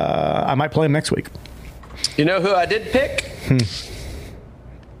 I might play him next week. You know who I did pick?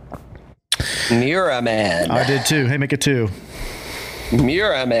 Muraman. I did, too. Hey, make it 2.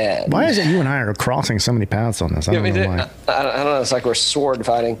 Muraman. Why is it you and I are crossing so many paths on this? I don't know why. I don't know. It's like we're sword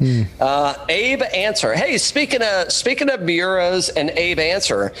fighting. Abe Answer. Hey, speaking of Muras and Abe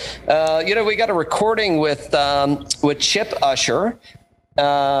Answer, we got a recording with Chip Usher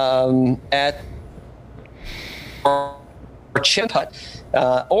at Chip Hut.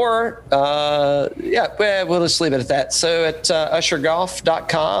 We'll just leave it at that. So at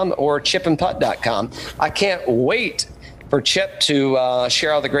ushergolf.com or chipandputt.com. I can't wait for Chip to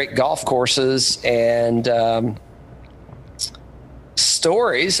share all the great golf courses and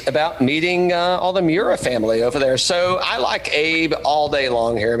stories about meeting all the Mura family over there. So I like Abe all day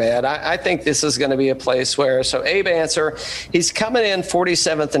long here, man. I think this is going to be a place where, so Abe Answer, he's coming in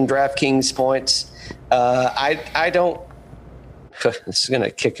 47th in DraftKings points. I don't, this is going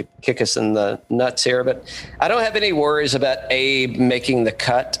to kick us in the nuts here, but I don't have any worries about Abe making the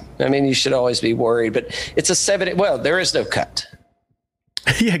cut. I mean, you should always be worried, but it's a 70. Well, there is no cut.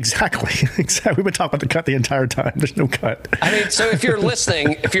 Yeah, exactly. We've been talking about the cut the entire time. There's no cut. I mean, so if you're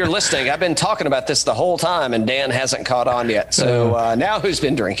listening, I've been talking about this the whole time, and Dan hasn't caught on yet. So now who's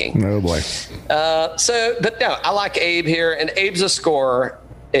been drinking? Oh boy. But no, I like Abe here, and Abe's a scorer.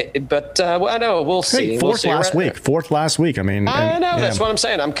 I know we'll see. Fourth last week. I mean, I know that's what I'm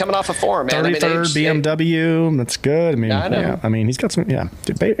saying. I'm coming off a form, man. 33rd BMW. That's good. I mean, I know. Yeah. I mean, he's got some. Yeah,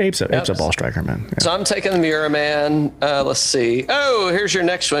 Abe's a ball striker, man. Yeah. So I'm taking the Mura man. Let's see. Oh, here's your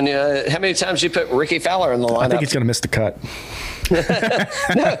next one. How many times you put Ricky Fowler in the lineup? I think he's going to miss the cut.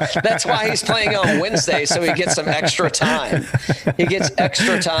 No, that's why he's playing on Wednesday, so he gets some extra time. He gets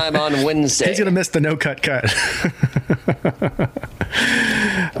extra time on Wednesday. He's going to miss the no-cut cut.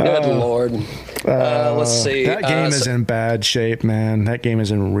 Good Lord. Let's see. That game is in bad shape, man. That game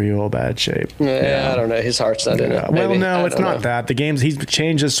is in real bad shape. Yeah, I don't know. His heart's not in it. Well, no, it's not that. He's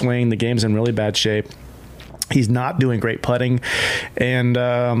changed his swing. The game's in really bad shape. He's not doing great putting, and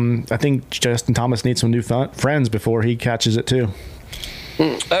I think Justin Thomas needs some new friends before he catches it too.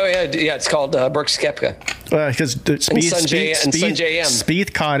 Oh yeah, it's called Brooks Koepka. Because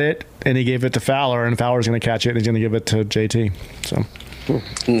Spieth caught it, and he gave it to Fowler, and Fowler's going to catch it, and he's going to give it to JT. So,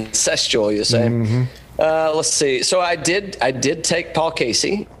 incestual, you say? Mm-hmm. Let's see. So I did take Paul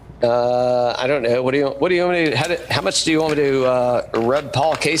Casey. I don't know. What do you want me to? How much do you want me to rub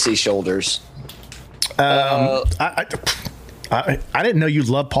Paul Casey's shoulders? I didn't know you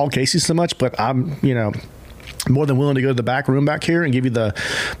loved Paul Casey so much, but I'm, more than willing to go to the back room back here and give you the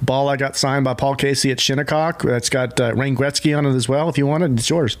ball I got signed by Paul Casey at Shinnecock. That's got Wayne Gretzky on it as well. If you want it, it's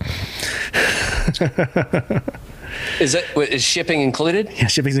yours. Is shipping included? Yeah,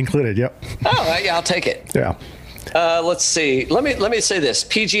 shipping's included. Yep. Oh, yeah, I'll take it. Yeah. Let's see. Let me say this: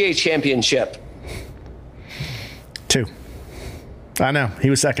 PGA Championship. 2. I know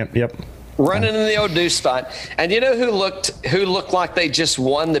he was second. Yep. Running in the old deuce spot. And you know who looked like they just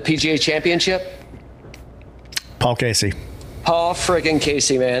won the PGA Championship? Paul Casey. Paul friggin'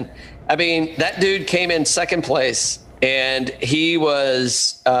 Casey, man. I mean, that dude came in second place and he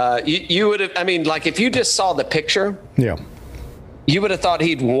was. You would have. I mean, like if you just saw the picture, Yeah. you would have thought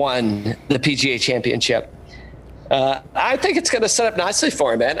he'd won the PGA Championship. I think it's going to set up nicely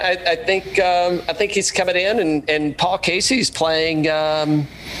for him, man. I think he's coming in, and Paul Casey's playing.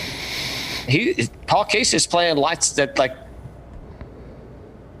 Paul Casey's playing lights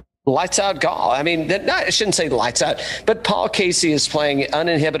out golf. I mean, I shouldn't say lights out, but Paul Casey is playing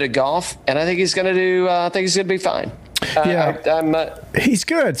uninhibited golf, and I think he's going to do. I think he's going to be fine. He's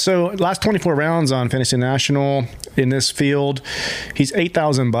good. So last 24 rounds on Fantasy National in this field, he's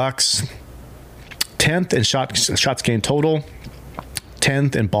 $8,000, 10th in shots gained total,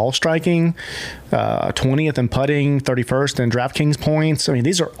 10th in ball striking, 20th in putting, 31st in DraftKings points. I mean,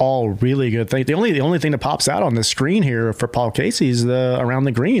 these are all really good things. The only thing that pops out on the screen here for Paul Casey is around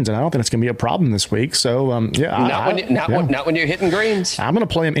the greens, and I don't think it's going to be a problem this week. So not when you're hitting greens. I'm going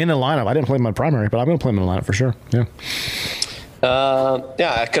to play him in a lineup. I didn't play him in my primary, but I'm going to play him in a lineup for sure. Yeah.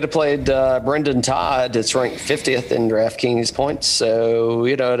 I could have played Brendan Todd. It's ranked 50th in DraftKings points. So,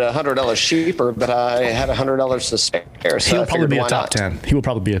 at $100 cheaper, but I had $100 to spare. So He'll probably be a top 10. He will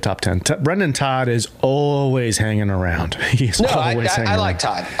probably be a top 10. Brendan Todd is always hanging around. He's always hanging around.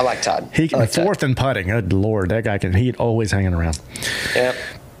 I like Todd. He can fourth in putting. Good Lord, that guy he's always hanging around. Yep.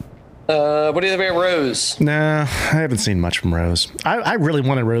 What do you think about Rose? Nah, I haven't seen much from Rose. I really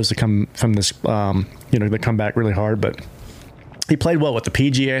wanted Rose to come from this, to come back really hard, but he played well with the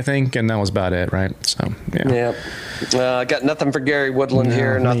PGA, I think, and that was about it, right? So, yeah. I got nothing for Gary Woodland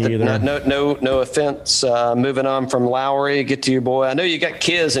here. No offense. Moving on from Lowry, get to your boy. I know you got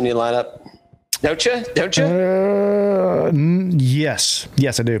Kiz in your lineup. Don't you? Yes,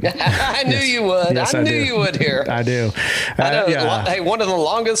 I do. I knew you would. Yes, I knew you would here. I do. I know. Yeah. Hey, one of the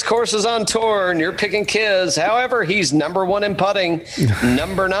longest courses on tour, and you're picking Kiz. However, he's number 1 in putting,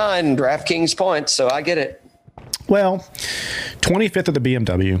 number 9 in DraftKings points. So I get it. Well, 25th at the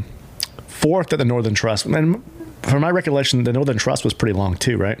BMW, 4th at the Northern Trust. And from my recollection, the Northern Trust was pretty long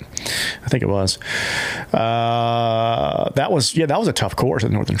too, right? I think it was. That was a tough course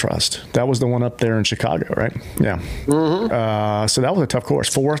at Northern Trust. That was the one up there in Chicago, right? Yeah. Mm-hmm. So that was a tough course.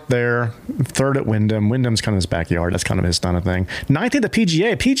 4th there, 3rd at Wyndham. Wyndham's kind of his backyard. That's kind of his kind of thing. 9th at the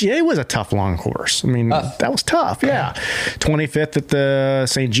PGA. PGA was a tough long course. I mean, that was tough. Yeah. 25th at the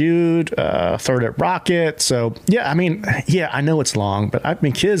St. Jude. 3rd at Rocket. So I know it's long, but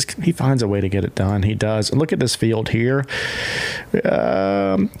Kiz, he finds a way to get it done. He does. And look at this field here.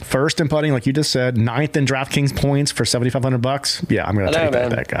 1st in putting, like you just said. 9th in DraftKings points for $7,500. Yeah, I'm going to take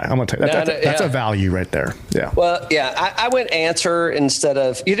that guy. I'm going to take that. That's a value right there. Yeah. Well, yeah, I went answer instead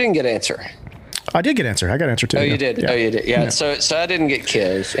of. You didn't get answer. I did get answer. I got answer too. Oh, you did. Yeah. Oh, you did. Yeah. So I didn't get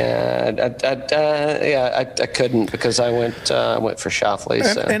Kiz. I couldn't because I went for Schauffele.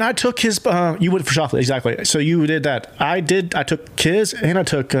 So. And I took his. You went for Schauffele, exactly. So you did that. I took Kiz and I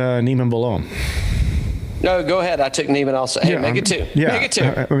took Neiman Ballone. No, go ahead. I took Neiman also. Hey, make it 2. Yeah, make it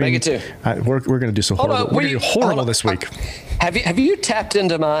 2. Make it 2. We're going to do so horrible. We're going to do horrible this week. Have you tapped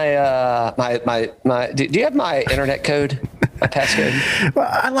into my do you have my internet code? My passcode? Well,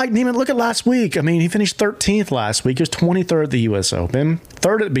 I like Neiman. Look at last week. I mean, he finished 13th last week. He was 23rd at the U.S. Open,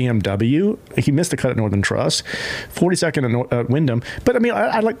 3rd at BMW. He missed the cut at Northern Trust, 42nd at Wyndham. But, I mean,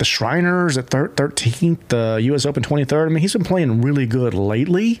 I like the Shriners at 13th, the U.S. Open 23rd. I mean, he's been playing really good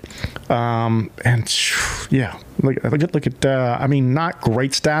lately. Look at not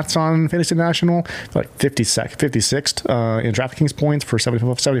great stats on Fantasy National, like 56th in DraftKings points for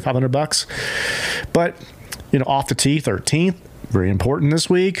 $7,500. But, off the tee, 13th, very important this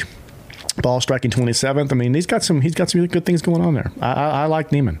week. Ball striking 27th. I mean, he's got some really good things going on there. I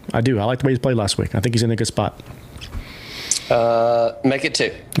like Neiman. I do. I like the way he's played last week. I think he's in a good spot. Make it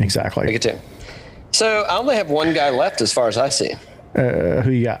 2. Exactly. Make it 2. So I only have one guy left as far as I see.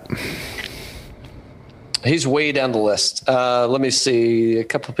 Who you got? He's way down the list. Let me see. A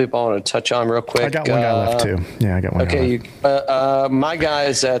couple of people I want to touch on real quick. I got one guy left too. Yeah, I got one guy left. My guy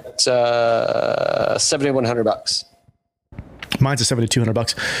is at $7,100. Mine's at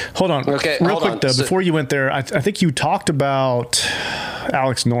 $7,200. Hold on. Okay, real quick though. Before you went there, I think you talked about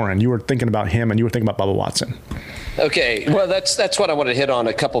Alex Noren. You were thinking about him, and you were thinking about Bubba Watson. Okay. Well, that's what I want to hit on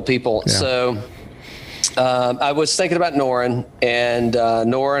a couple people. Yeah. So. I was thinking about Noren, and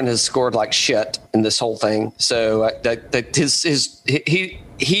Noren has scored like shit in this whole thing. So is he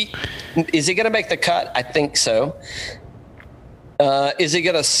going to make the cut? I think so. Is he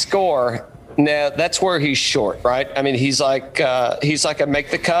going to score? No, that's where he's short, right? I mean, he's like a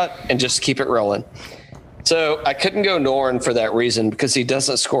make the cut and just keep it rolling. So I couldn't go Noren for that reason because he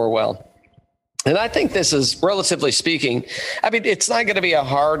doesn't score well. And I think this is, relatively speaking, I mean, it's not going to be a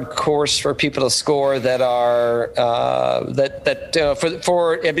hard course for people to score that are I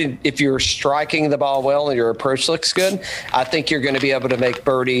mean, if you're striking the ball well and your approach looks good, I think you're going to be able to make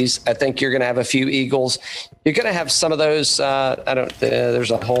birdies. I think you're going to have a few eagles. You're going to have some of those.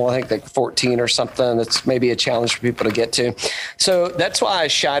 There's a hole, I think like 14 or something. That's maybe a challenge for people to get to. So that's why I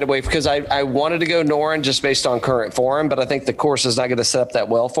shied away, because I wanted to go Noren just based on current form, but I think the course is not going to set up that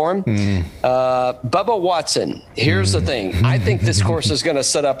well for him. Bubba Watson. Here's the thing. I think this course is going to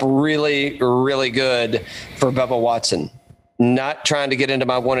set up really, really good for Bubba Watson. Not trying to get into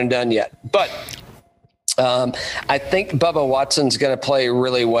my one and done yet, but I think Bubba Watson's going to play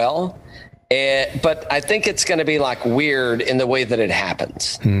really well. But I think it's going to be like weird in the way that it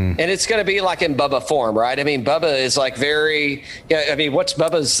happens. And it's going to be like in Bubba form, right? I mean, Bubba is like what's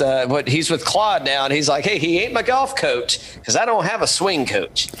Bubba's, he's with Claude now, and he's like, hey, he ain't my golf coach because I don't have a swing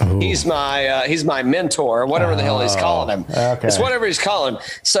coach. Ooh. He's my mentor, or whatever the hell he's calling him. Okay. It's whatever he's calling him.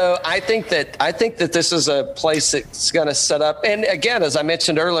 So I think that this is a place that's going to set up. And again, as I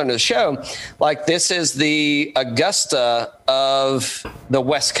mentioned earlier in the show, like this is the Augusta of the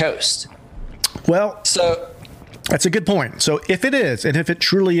West Coast. Well, so that's a good point. So if it is, and if it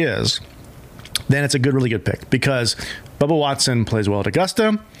truly is, then it's a really good pick, because Bubba Watson plays well at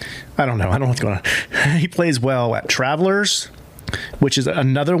Augusta. I don't know what's going on. He plays well at Travelers, which is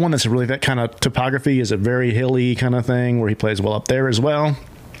another one that's really, that kind of topography is a very hilly kind of thing where he plays well up there as well.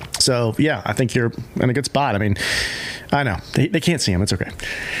 So yeah, I think you're in a good spot. I mean, I know they can't see him. It's okay.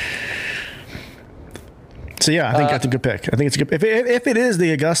 So yeah, I think that's a good pick. I think it's a good. If it is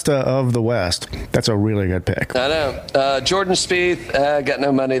the Augusta of the West, that's a really good pick. I know. Jordan Spieth, got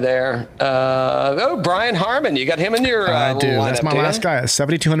no money there. Brian Harman, you got him in your. I do. That's my last guy. At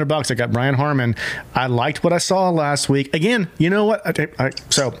 $7,200, I got Brian Harman. I liked what I saw last week. Again, you know what?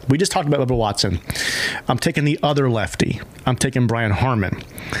 So we just talked about Bubba Watson. I'm taking the other lefty. I'm taking Brian Harman.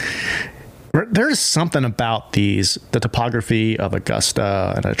 There's something about the topography of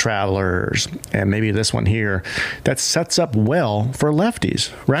Augusta and the Travelers, and maybe this one here, that sets up well for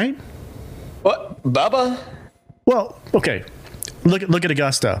lefties, right? What, Bubba? Well, okay. Look at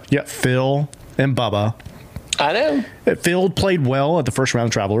Augusta. You got Phil and Bubba. I know. Phil played well at the first round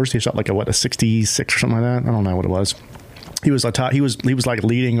of Travelers. He shot like a 66 or something like that. I don't know what it was. He was like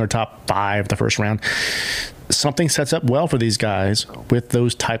leading or top 5 the first round. Something sets up well for these guys with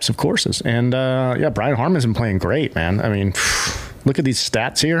those types of courses. And Brian Harman's been playing great, man. I mean, look at these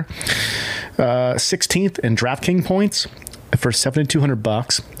stats here. 16th in DraftKings points for $7,200.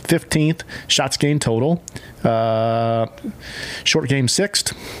 15th shots gained total. Short game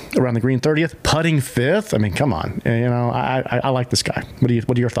 6th, around the green 30th. Putting 5th. I mean, come on. You know, I like this guy. What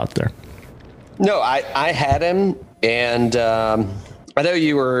are your thoughts there? No, I had him, and I know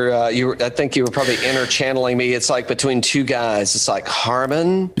you were. I think you were probably interchanneling me. It's like between two guys. It's like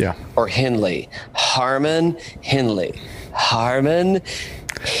Harman, or Henley. Harman, Henley. Harman,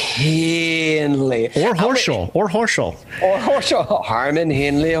 Henley. Or Horschel. Harman,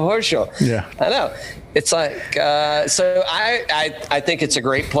 Henley, or Horschel. Yeah, I know. It's like so. I think it's a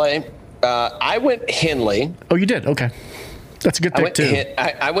great play. I went Henley. Oh, you did? Okay, that's a good pick too.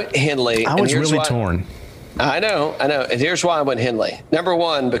 I went Henley. I was really torn. I know. And here's why I went Henley. Number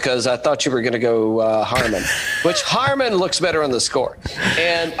one, because I thought you were going to go Harman, which Harman looks better on the score.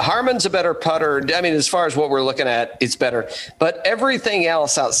 And Harman's a better putter. I mean, as far as what we're looking at, it's better. But everything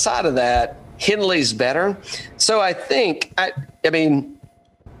else outside of that, Henley's better. So I think, I mean,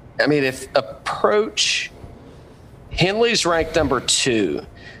 if approach, Henley's ranked number 2.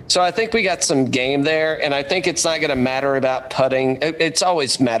 So I think we got some game there, and I think it's not going to matter about putting. It's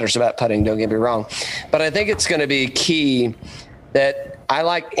always matters about putting, don't get me wrong. But I think it's going to be key that I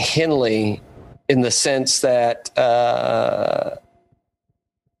like Henley in the sense that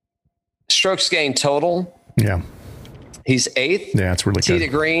strokes gained total. Yeah. He's 8th. Yeah, it's really good. Tee to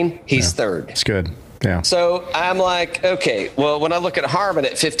green, he's 3rd. It's good. Yeah. So I'm like, okay, well, when I look at Harman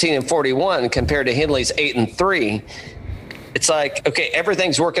at 15 and 41 compared to Henley's 8 and 3, it's like, okay,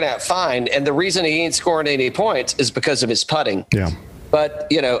 everything's working out fine. And the reason he ain't scoring any points is because of his putting. Yeah. But,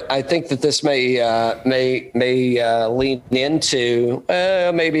 you know, I think that this may lean into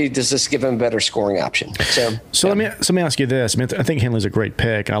maybe does this give him a better scoring option? So let me ask you this. I mean, I think Henley's a great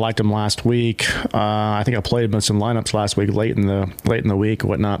pick. I liked him last week. I think I played him in some lineups last week, late in the week or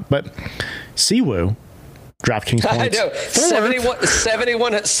whatnot. But Siwoo, DraftKings points. I know.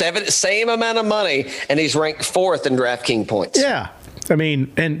 71, same amount of money, and he's ranked 4th in DraftKings points. Yeah. I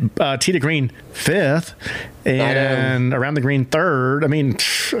mean, and Tee to Green 5th, and Around the Green 3rd. I mean,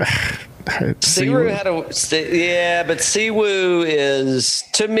 Siwoo had but Siwoo is,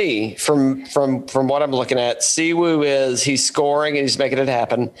 to me, from what I'm looking at, Siwoo is, he's scoring and he's making it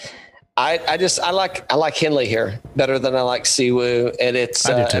happen. I like Henley here better than I like Siwoo, and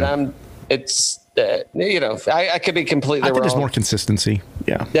I could be completely wrong. I think there's more consistency.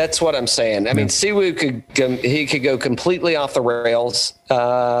 Yeah, that's what I'm saying. I mean, Siwoo could go completely off the rails,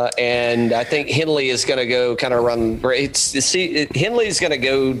 and I think Henley is going to go kind of run. Henley's going to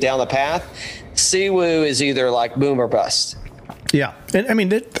go down the path. Siwoo is either like boom or bust. Yeah, and I mean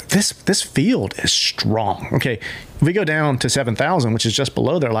this field is strong. Okay, if we go down to 7,000, which is just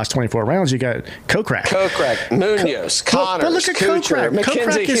below their last 24 rounds, you got Kokrak, Munoz, Connors, but look at Kuchar,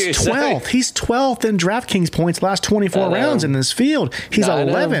 Kokrak is 12th. He's 12th in DraftKings points last 24 rounds in this field. He's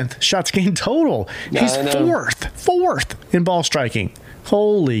 11th shots gained total. He's fourth in ball striking.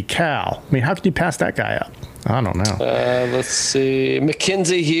 Holy cow! I mean, how can you pass that guy up? I don't know. Let's see.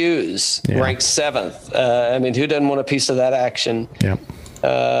 Mackenzie Hughes ranked 7th. I mean, who doesn't want a piece of that action? Yep.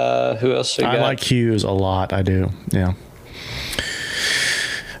 Who else we got? I like Hughes a lot. I do. Yeah.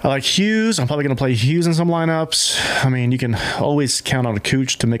 I like Hughes. I'm probably going to play Hughes in some lineups. I mean, you can always count on a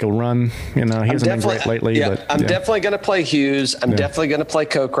Cooch to make a run. You know, he hasn't been great lately. Yeah, but, I'm definitely going to play Hughes. I'm definitely going to play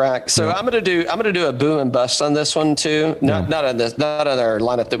Kokrak. So I'm going to do a boom and bust on this one too. Not on our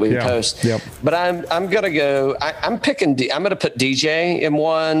lineup that we post. Yep. But I'm going to go. I'm picking. I'm going to put DJ in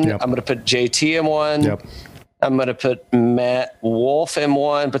one. Yep. I'm going to put JT in one. Yep. I'm going to put Matt Wolf in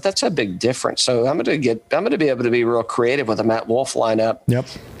one, but that's a big difference. So I'm going to be able to be real creative with a Matt Wolf lineup. Yep.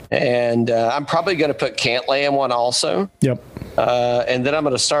 And I'm probably going to put Cantlay in one also. Yep. And then I'm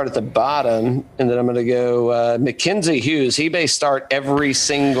going to start at the bottom, and then I'm going to go Mackenzie Hughes. He may start every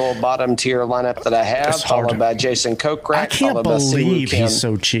single bottom tier lineup that I have, followed by Jason Kokrak. I can't believe he's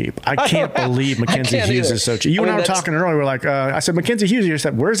so cheap. I can't believe Mackenzie Hughes is so cheap. You and I were talking earlier. We're like, I said, Mackenzie Hughes. You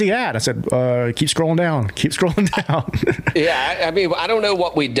said, where's he at? I said, keep scrolling down. Keep scrolling down. Yeah, I mean, I don't know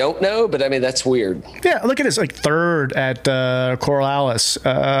what we don't know, but I mean, that's weird. Yeah, look at this, like 3rd at Corvallis,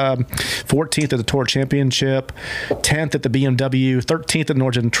 14th at the Tour Championship, 10th at the BMW, 13th at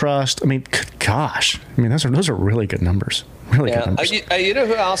Northern Trust. I mean, gosh. I mean, those are really good numbers. Really good numbers. You know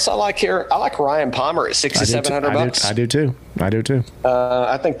who else I like here? I like Ryan Palmer at $6,700. I do too.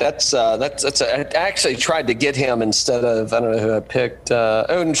 I think that's I actually tried to get him instead of, I don't know who I picked.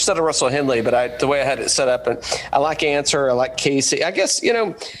 Instead of Russell Henley, but the way I had it set up, and I like Answer. I like Casey. I guess,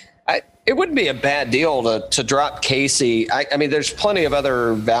 it wouldn't be a bad deal to drop Casey. I mean, there's plenty of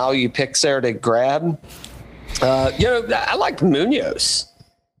other value picks there to grab. I like Munoz.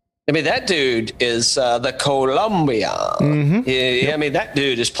 I mean, that dude is the Colombian. Mm-hmm. I mean, that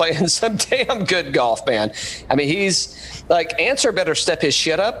dude is playing some damn good golf, man. I mean, he's like, Answer better step his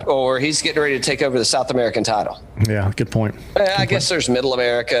shit up, or he's getting ready to take over the South American title. Yeah, good point. I guess there's Middle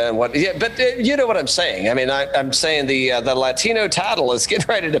America and what. Yeah, but you know what I'm saying. I mean, I'm saying the Latino title is getting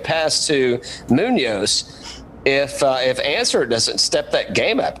ready to pass to Munoz if Answer doesn't step that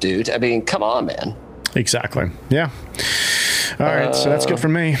game up, dude. I mean, come on, man. Exactly. Yeah. All right. So that's good for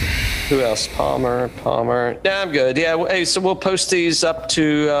me. Who else? Palmer. Yeah, I'm good. Yeah. Hey, so we'll post these up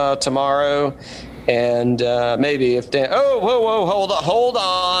to tomorrow, and maybe if Dan. Oh, whoa! Hold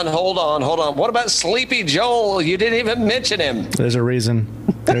on. What about Sleepy Joel? You didn't even mention him. There's a reason.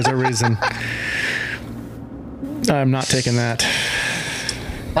 I'm not taking that.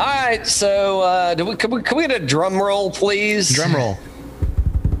 All right. So can we get a drum roll, please? Drum roll.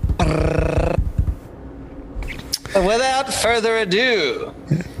 Without further ado,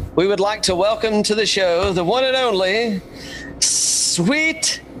 we would like to welcome to the show the one and only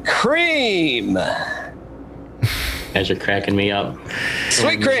Sweet Cream. You guys are cracking me up.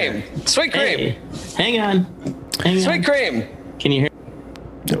 Sweet Cream. Hey, hang on. Sweet Cream. Can you hear?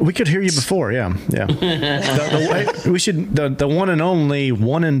 We could hear you before, yeah. We should the one and only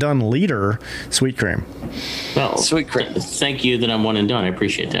one and done leader, Sweet Cream. Well, Sweet Cream. Thank you that I'm one and done. I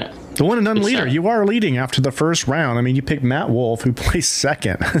appreciate that. The one and done leader. You are leading after the first round. I mean, you picked Matt Wolf, who placed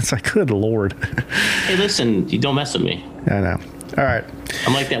second. It's like, good Lord. Hey, listen, you don't mess with me. I know. All right.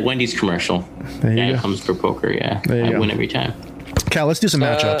 I'm like that Wendy's commercial. Guy comes for poker, yeah. I win every time. Cal, let's do some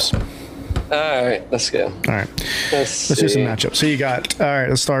matchups. All right, let's go. All right, let's do some matchups. So you got, all right,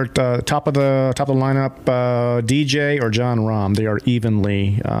 let's start top of the lineup, DJ or John Rahm. They are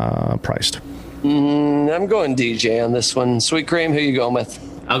evenly priced. I'm going DJ on this one. Sweet Cream, who you going with?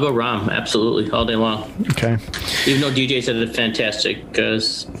 I'll go Rahm, absolutely, all day long. Okay. Even though DJ's had a fantastic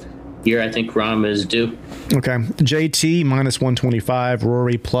year, I think Rahm is due. Okay. JT minus 125,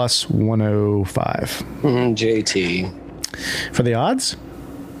 Rory plus 105. JT. For the odds?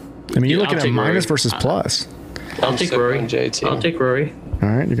 I mean, you're Yeah, looking I'll at take minus Rory. versus plus. I'll take Rory. JT. I'll take Rory. All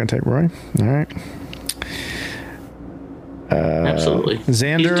right, you're going to take Roy. All right. Absolutely.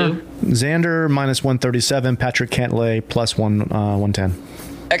 Xander minus 137. Patrick Cantlay plus 110.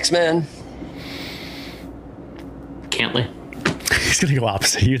 X-Men. Cantlay. He's going to go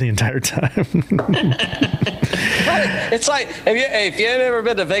opposite you the entire time. It's like if you've ever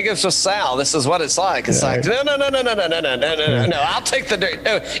been to Vegas with Sal, this is what it's like. It's like no. I'll take the dirty.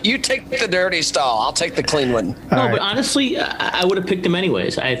 No, you take the dirty stall. I'll take the clean one. No, but honestly, I would have picked him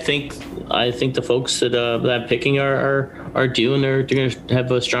anyways. I think the folks that I'm picking are due, and they're going to have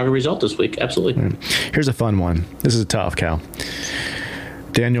a stronger result this week. Absolutely. Here's a fun one. This is tough, Cal.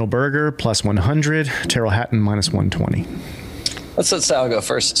 Daniel Berger plus 100. Terrell Hatton minus 120. Let's let Sal go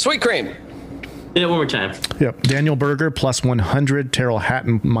first. Sweet cream. Yeah, one more time. Yep. Daniel Berger plus 100. Terrell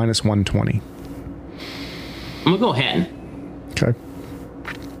Hatton minus 120. I'm gonna go Hatton. Okay.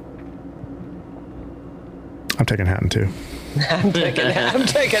 I'm taking Hatton too. I'm taking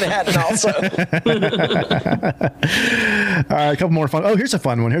Hatton also. All right, a couple more fun. Oh, here's a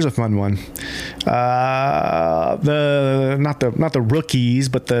fun one. Not the rookies,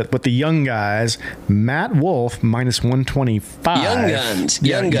 but the young guys. Matt Wolf minus 125. Young guns.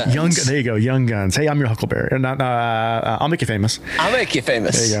 There you go. Young guns. Hey, I'm your Huckleberry. I'll make you famous. I'll make you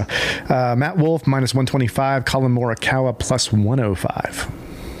famous. There you go. Matt Wolf minus 125. Colin Morikawa plus 105.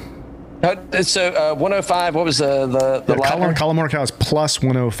 So 105. What was the Colin Morikawa is plus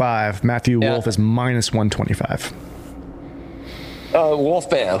 105. Matthew Wolf is minus 125.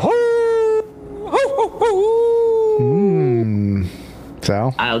 Wolfman.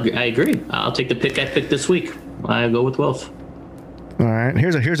 So I agree. I'll take the pick I picked this week. I'll go with Wolf. all right,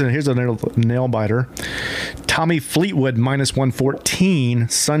 here's a nail biter. Tommy Fleetwood minus 114.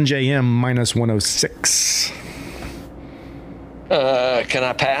 Sungjae M minus 106. Can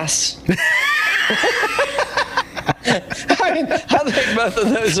I pass? I mean, I think both of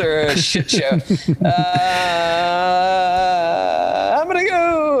those are a shit show. I'm gonna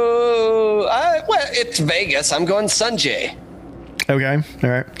go. Well, it's Vegas. I'm going Sungjae. Okay, all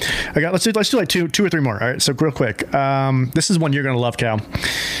right. Let's do like two or three more. All right, so real quick. This is one you're gonna love, Cal,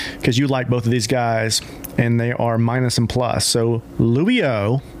 because you like both of these guys, and they are minus and plus. So Louis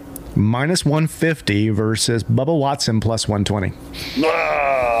O minus 150 versus Bubba Watson plus 120.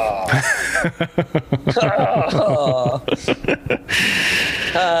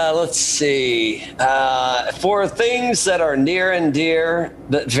 Let's see. For things that are near and dear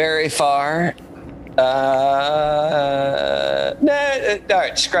but very far. All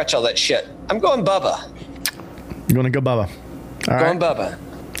right, scratch all that shit. I'm going Bubba. You're gonna go Bubba. All Going right. Bubba.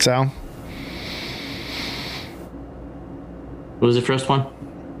 Sal. What was the first one?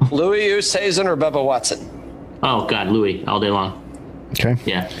 Louis Oosthuizen or Bubba Watson? Oh God, Louis all day long. Okay.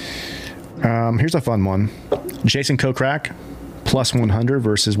 Yeah. Here's a fun one. Jason Kokrak plus 100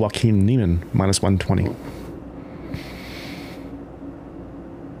 versus Joaquin Niemann minus 120.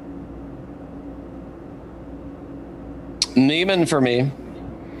 Neiman for me.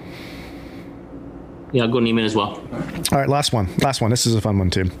 Yeah, I'll go Neiman as well. All right, last one. This is a fun one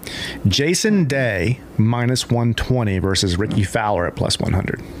too. Jason Day minus 120 versus Ricky Fowler at plus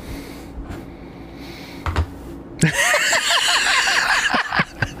 100.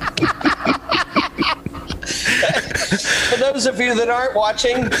 For those of you that aren't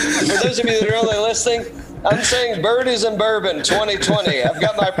watching, for those of you that are only listening, I'm saying Birdies and Bourbon 2020. I've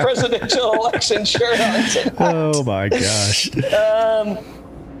got my presidential election shirt on tonight. Oh my gosh.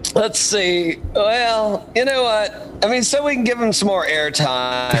 Let's see. Well, you know what? I mean, so we can give him some more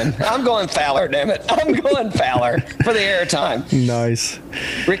airtime. I'm going Fowler, damn it. I'm going Fowler for the airtime. Nice.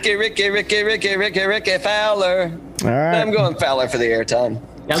 Ricky Fowler. All right. I'm going Fowler for the airtime.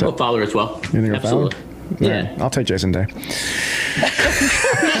 Yeah, I'll go Fowler as well. You think you're Absolutely. Fowler? Yeah. I'll take Jason Day. Of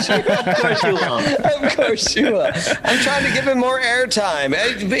course you will. Of course you will. I'm trying to give him more airtime.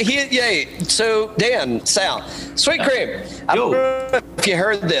 So, Dan, Sal, Sweet Cream. I don't know if you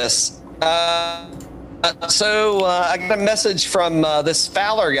heard this. I got a message from this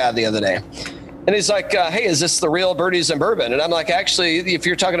Fowler guy the other day. And he's like, hey, is this the real Birdies and Bourbon? And I'm like, actually, if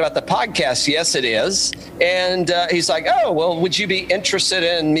you're talking about the podcast, yes, it is. And he's like, oh, well, would you be interested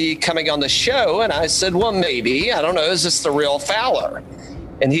in me coming on the show? And I said, well, maybe. I don't know. Is this the real Fowler?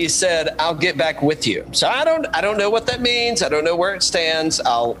 And he said, I'll get back with you. So I don't know what that means. I don't know where it stands.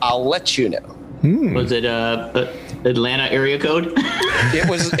 I'll let you know. Was it Atlanta area code? It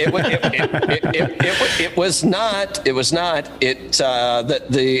was not. It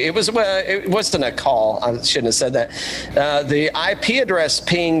wasn't a call. I shouldn't have said that. The IP address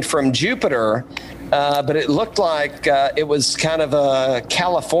pinged from Jupiter but it looked like it was kind of a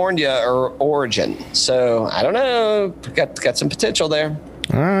California or origin. So I don't know. Got some potential there.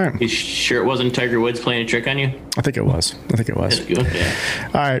 All right. You sure it wasn't Tiger Woods playing a trick on you? I think it was. Yeah.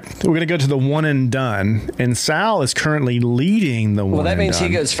 All right. We're going to go to the one and done. And Sal is currently leading the one and done. Well, that means he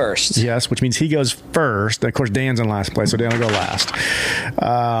goes first. Yes, which means he goes first. Of course, Dan's in last place, so Dan will go last.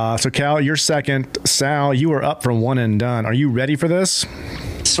 So, Cal, you're second. Sal, you are up for one and done. Are you ready for this?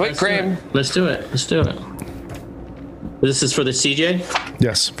 Sweet cream. Let's do it. This is for the CJ?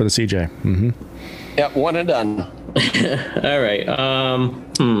 Yes, for the CJ. Mm-hmm. Yep, one and done. All right.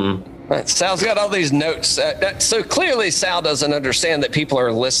 Sal's got all these notes. So clearly Sal doesn't understand that people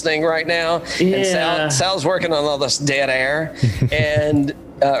are listening right now. Yeah. And Sal's working on all this dead air and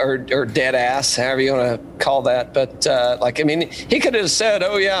or dead ass, however you want to call that. But he could have said,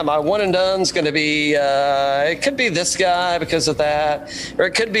 "Oh yeah, my one and done's going to be. It could be this guy because of that, or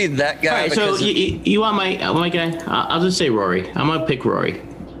it could be that guy." All right. So you want my guy? I'll just say Rory. I'm gonna pick Rory.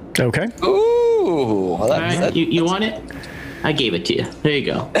 Okay. Ooh. Well, All right. You want it? I gave it to you. There you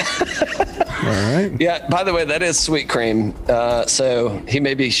go. All right. Yeah, by the way, that is sweet cream. So he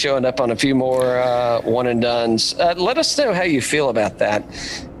may be showing up on a few more one and dones. Let us know how you feel about that.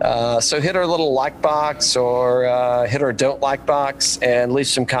 So hit our little like box or hit our don't like box and leave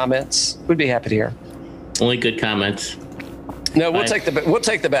some comments. We'd be happy to hear. Only good comments. No, we'll take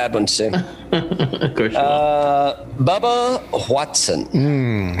the bad ones too. Of course. Bubba Watson.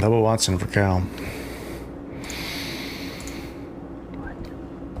 Bubba Watson for Cal.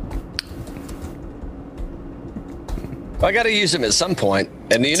 I got to use him at some point.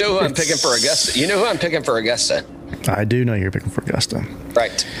 And you know who I'm picking for Augusta. I do know you're picking for Augusta.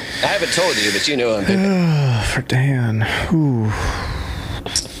 Right. I haven't told you, but you know who I'm picking. For Dan. Ooh.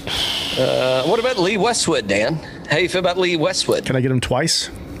 What about Lee Westwood, Dan? How you feel about Lee Westwood? Can I get him twice?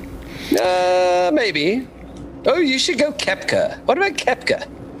 Maybe. Oh, you should go Koepka. What about Koepka?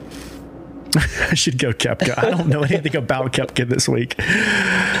 I should go Koepka. I don't know anything about Koepka this week.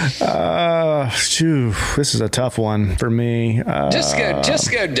 This is a tough one for me. Just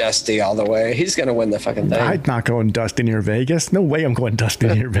go Dusty all the way. He's going to win the fucking thing. I'm not going Dusty near Vegas. No way I'm going Dusty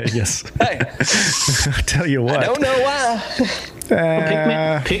near Vegas. Hey. I'll tell you what. I don't know why.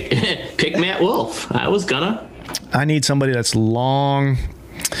 Pick Matt Wolf. I was gonna. I need somebody that's long.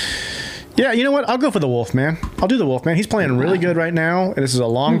 Yeah, you know what? I'll go for the Wolf, man. I'll do the Wolf, man. He's playing really good right now. And this is a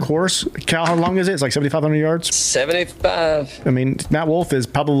long course. Cal, how long is it? It's like 7,500 yards? 75. I mean, Matt Wolf is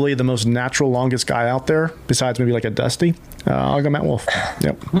probably the most natural longest guy out there, besides maybe like a Dusty. I'll go Matt Wolf.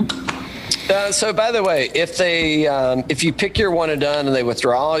 Yep. So, by the way, if you pick your one and done and they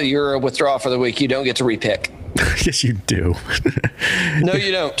withdraw, you're a withdrawal for the week. You don't get to repick. Yes, you do. No,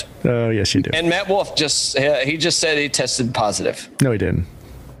 you don't. Oh, yes, you do. And Matt Wolf just said he tested positive. No, he didn't.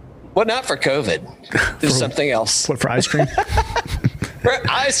 Well, not for COVID. There's something else. What, for ice cream? For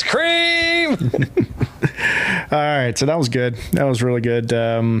ice cream! All right, so that was good. That was really good.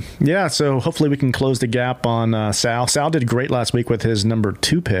 Yeah, so hopefully we can close the gap on Sal. Sal did great last week with his number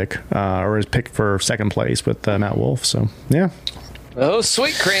 2 pick, or his pick for second place with Matt Wolf. So, yeah. Oh,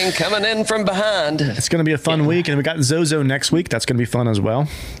 Sweet Cream coming in from behind. It's going to be a fun week, and we got Zozo next week. That's going to be fun as well.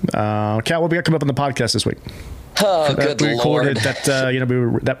 Cal, what we got coming up on the podcast this week? Oh, good Lord.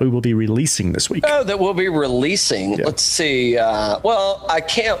 That we will be releasing this week. Oh, that we'll be releasing. Yeah. Let's see. Well, I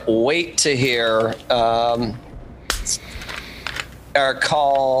can't wait to hear our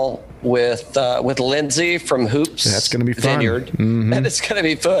call with Lindsay from Hoops. That's going to be fun. Vineyard. Mm-hmm. That is going to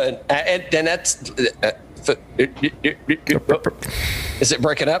be fun. And that's... Is it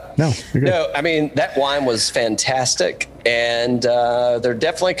breaking up? No, you're good. No, I mean, that wine was fantastic, and they're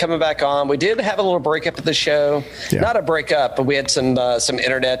definitely coming back on. We did have a little breakup of the show. Yeah. Not a breakup, but we had some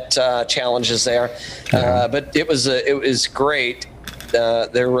internet challenges there. But it was great.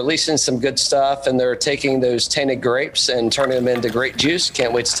 They're releasing some good stuff, and they're taking those tainted grapes and turning them into great juice.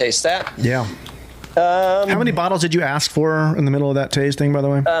 Can't wait to taste that. Yeah. How many bottles did you ask for in the middle of that tasting, by the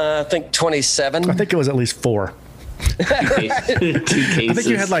way? I think 27. I think it was at least 4. 2 cases. I think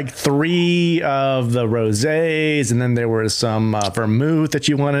you had like 3 of the rosés, and then there was some vermouth that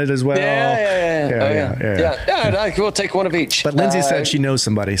you wanted as well. Yeah. We'll take one of each. But Lindsay said she knows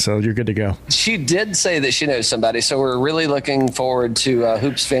somebody, so you're good to go. She did say that she knows somebody, so we're really looking forward to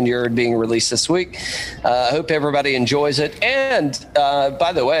Hoops Vineyard being released this week. I hope everybody enjoys it. And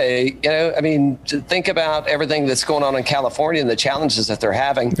by the way, think about everything that's going on in California and the challenges that they're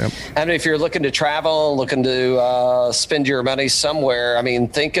having. Yep. And if you're looking to travel, looking to spend your money somewhere. I mean,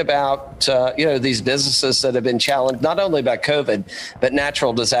 think about, these businesses that have been challenged not only by COVID, but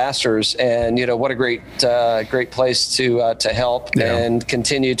natural disasters. And, what a great place to help and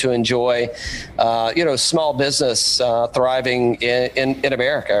continue to enjoy, small business thriving in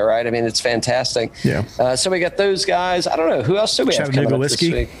America, right? I mean, it's fantastic. Yeah. So we got those guys. I don't know. Who else do we have coming up this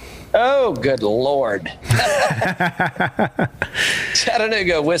week? Oh, good Lord.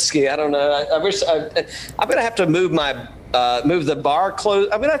 Chattanooga whiskey. I don't know. I wish I'm going to have to move the bar close.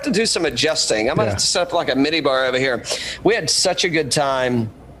 I'm going to have to do some adjusting. I'm going to have to set up like a mini bar over here. We had such a good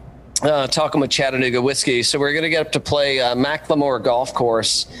time talking with Chattanooga whiskey. So we're going to get up to play Macklemore Golf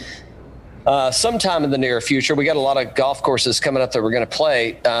Course sometime in the near future. We got a lot of golf courses coming up that we're going to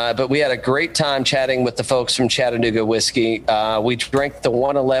play, but we had a great time chatting with the folks from Chattanooga whiskey. We drank the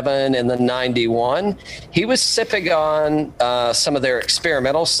 111 and the 91. He was sipping on some of their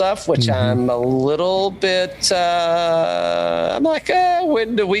experimental stuff, which I'm a little bit, I'm like,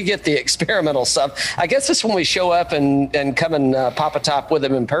 when do we get the experimental stuff? I guess it's when we show up and come and pop a top with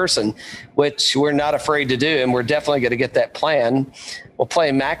them in person, which we're not afraid to do. And we're definitely going to get that plan. We'll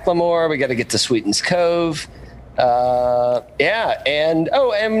play Macklemore. We got to get to Sweetens Cove. And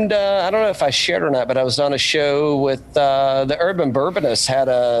I don't know if I shared or not, but I was on a show with the Urban Bourbonists had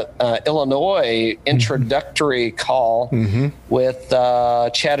a Illinois introductory call with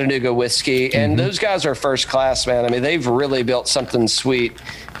Chattanooga whiskey, and those guys are first class, man. I mean, they've really built something sweet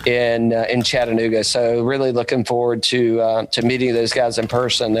in Chattanooga. So really looking forward to meeting those guys in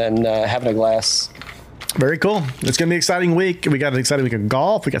person and having a glass. Very cool. It's going to be an exciting week. We got an exciting week of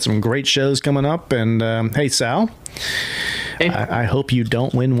golf. We got some great shows coming up. And hey, Sal, hey. I hope you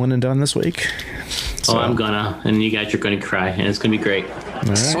don't win one and done this week. So. I'm gonna, and you guys are going to cry, and it's going to be great.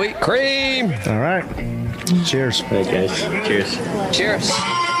 Right. Sweet cream. All right. Cheers. All right, guys. Cheers. Cheers.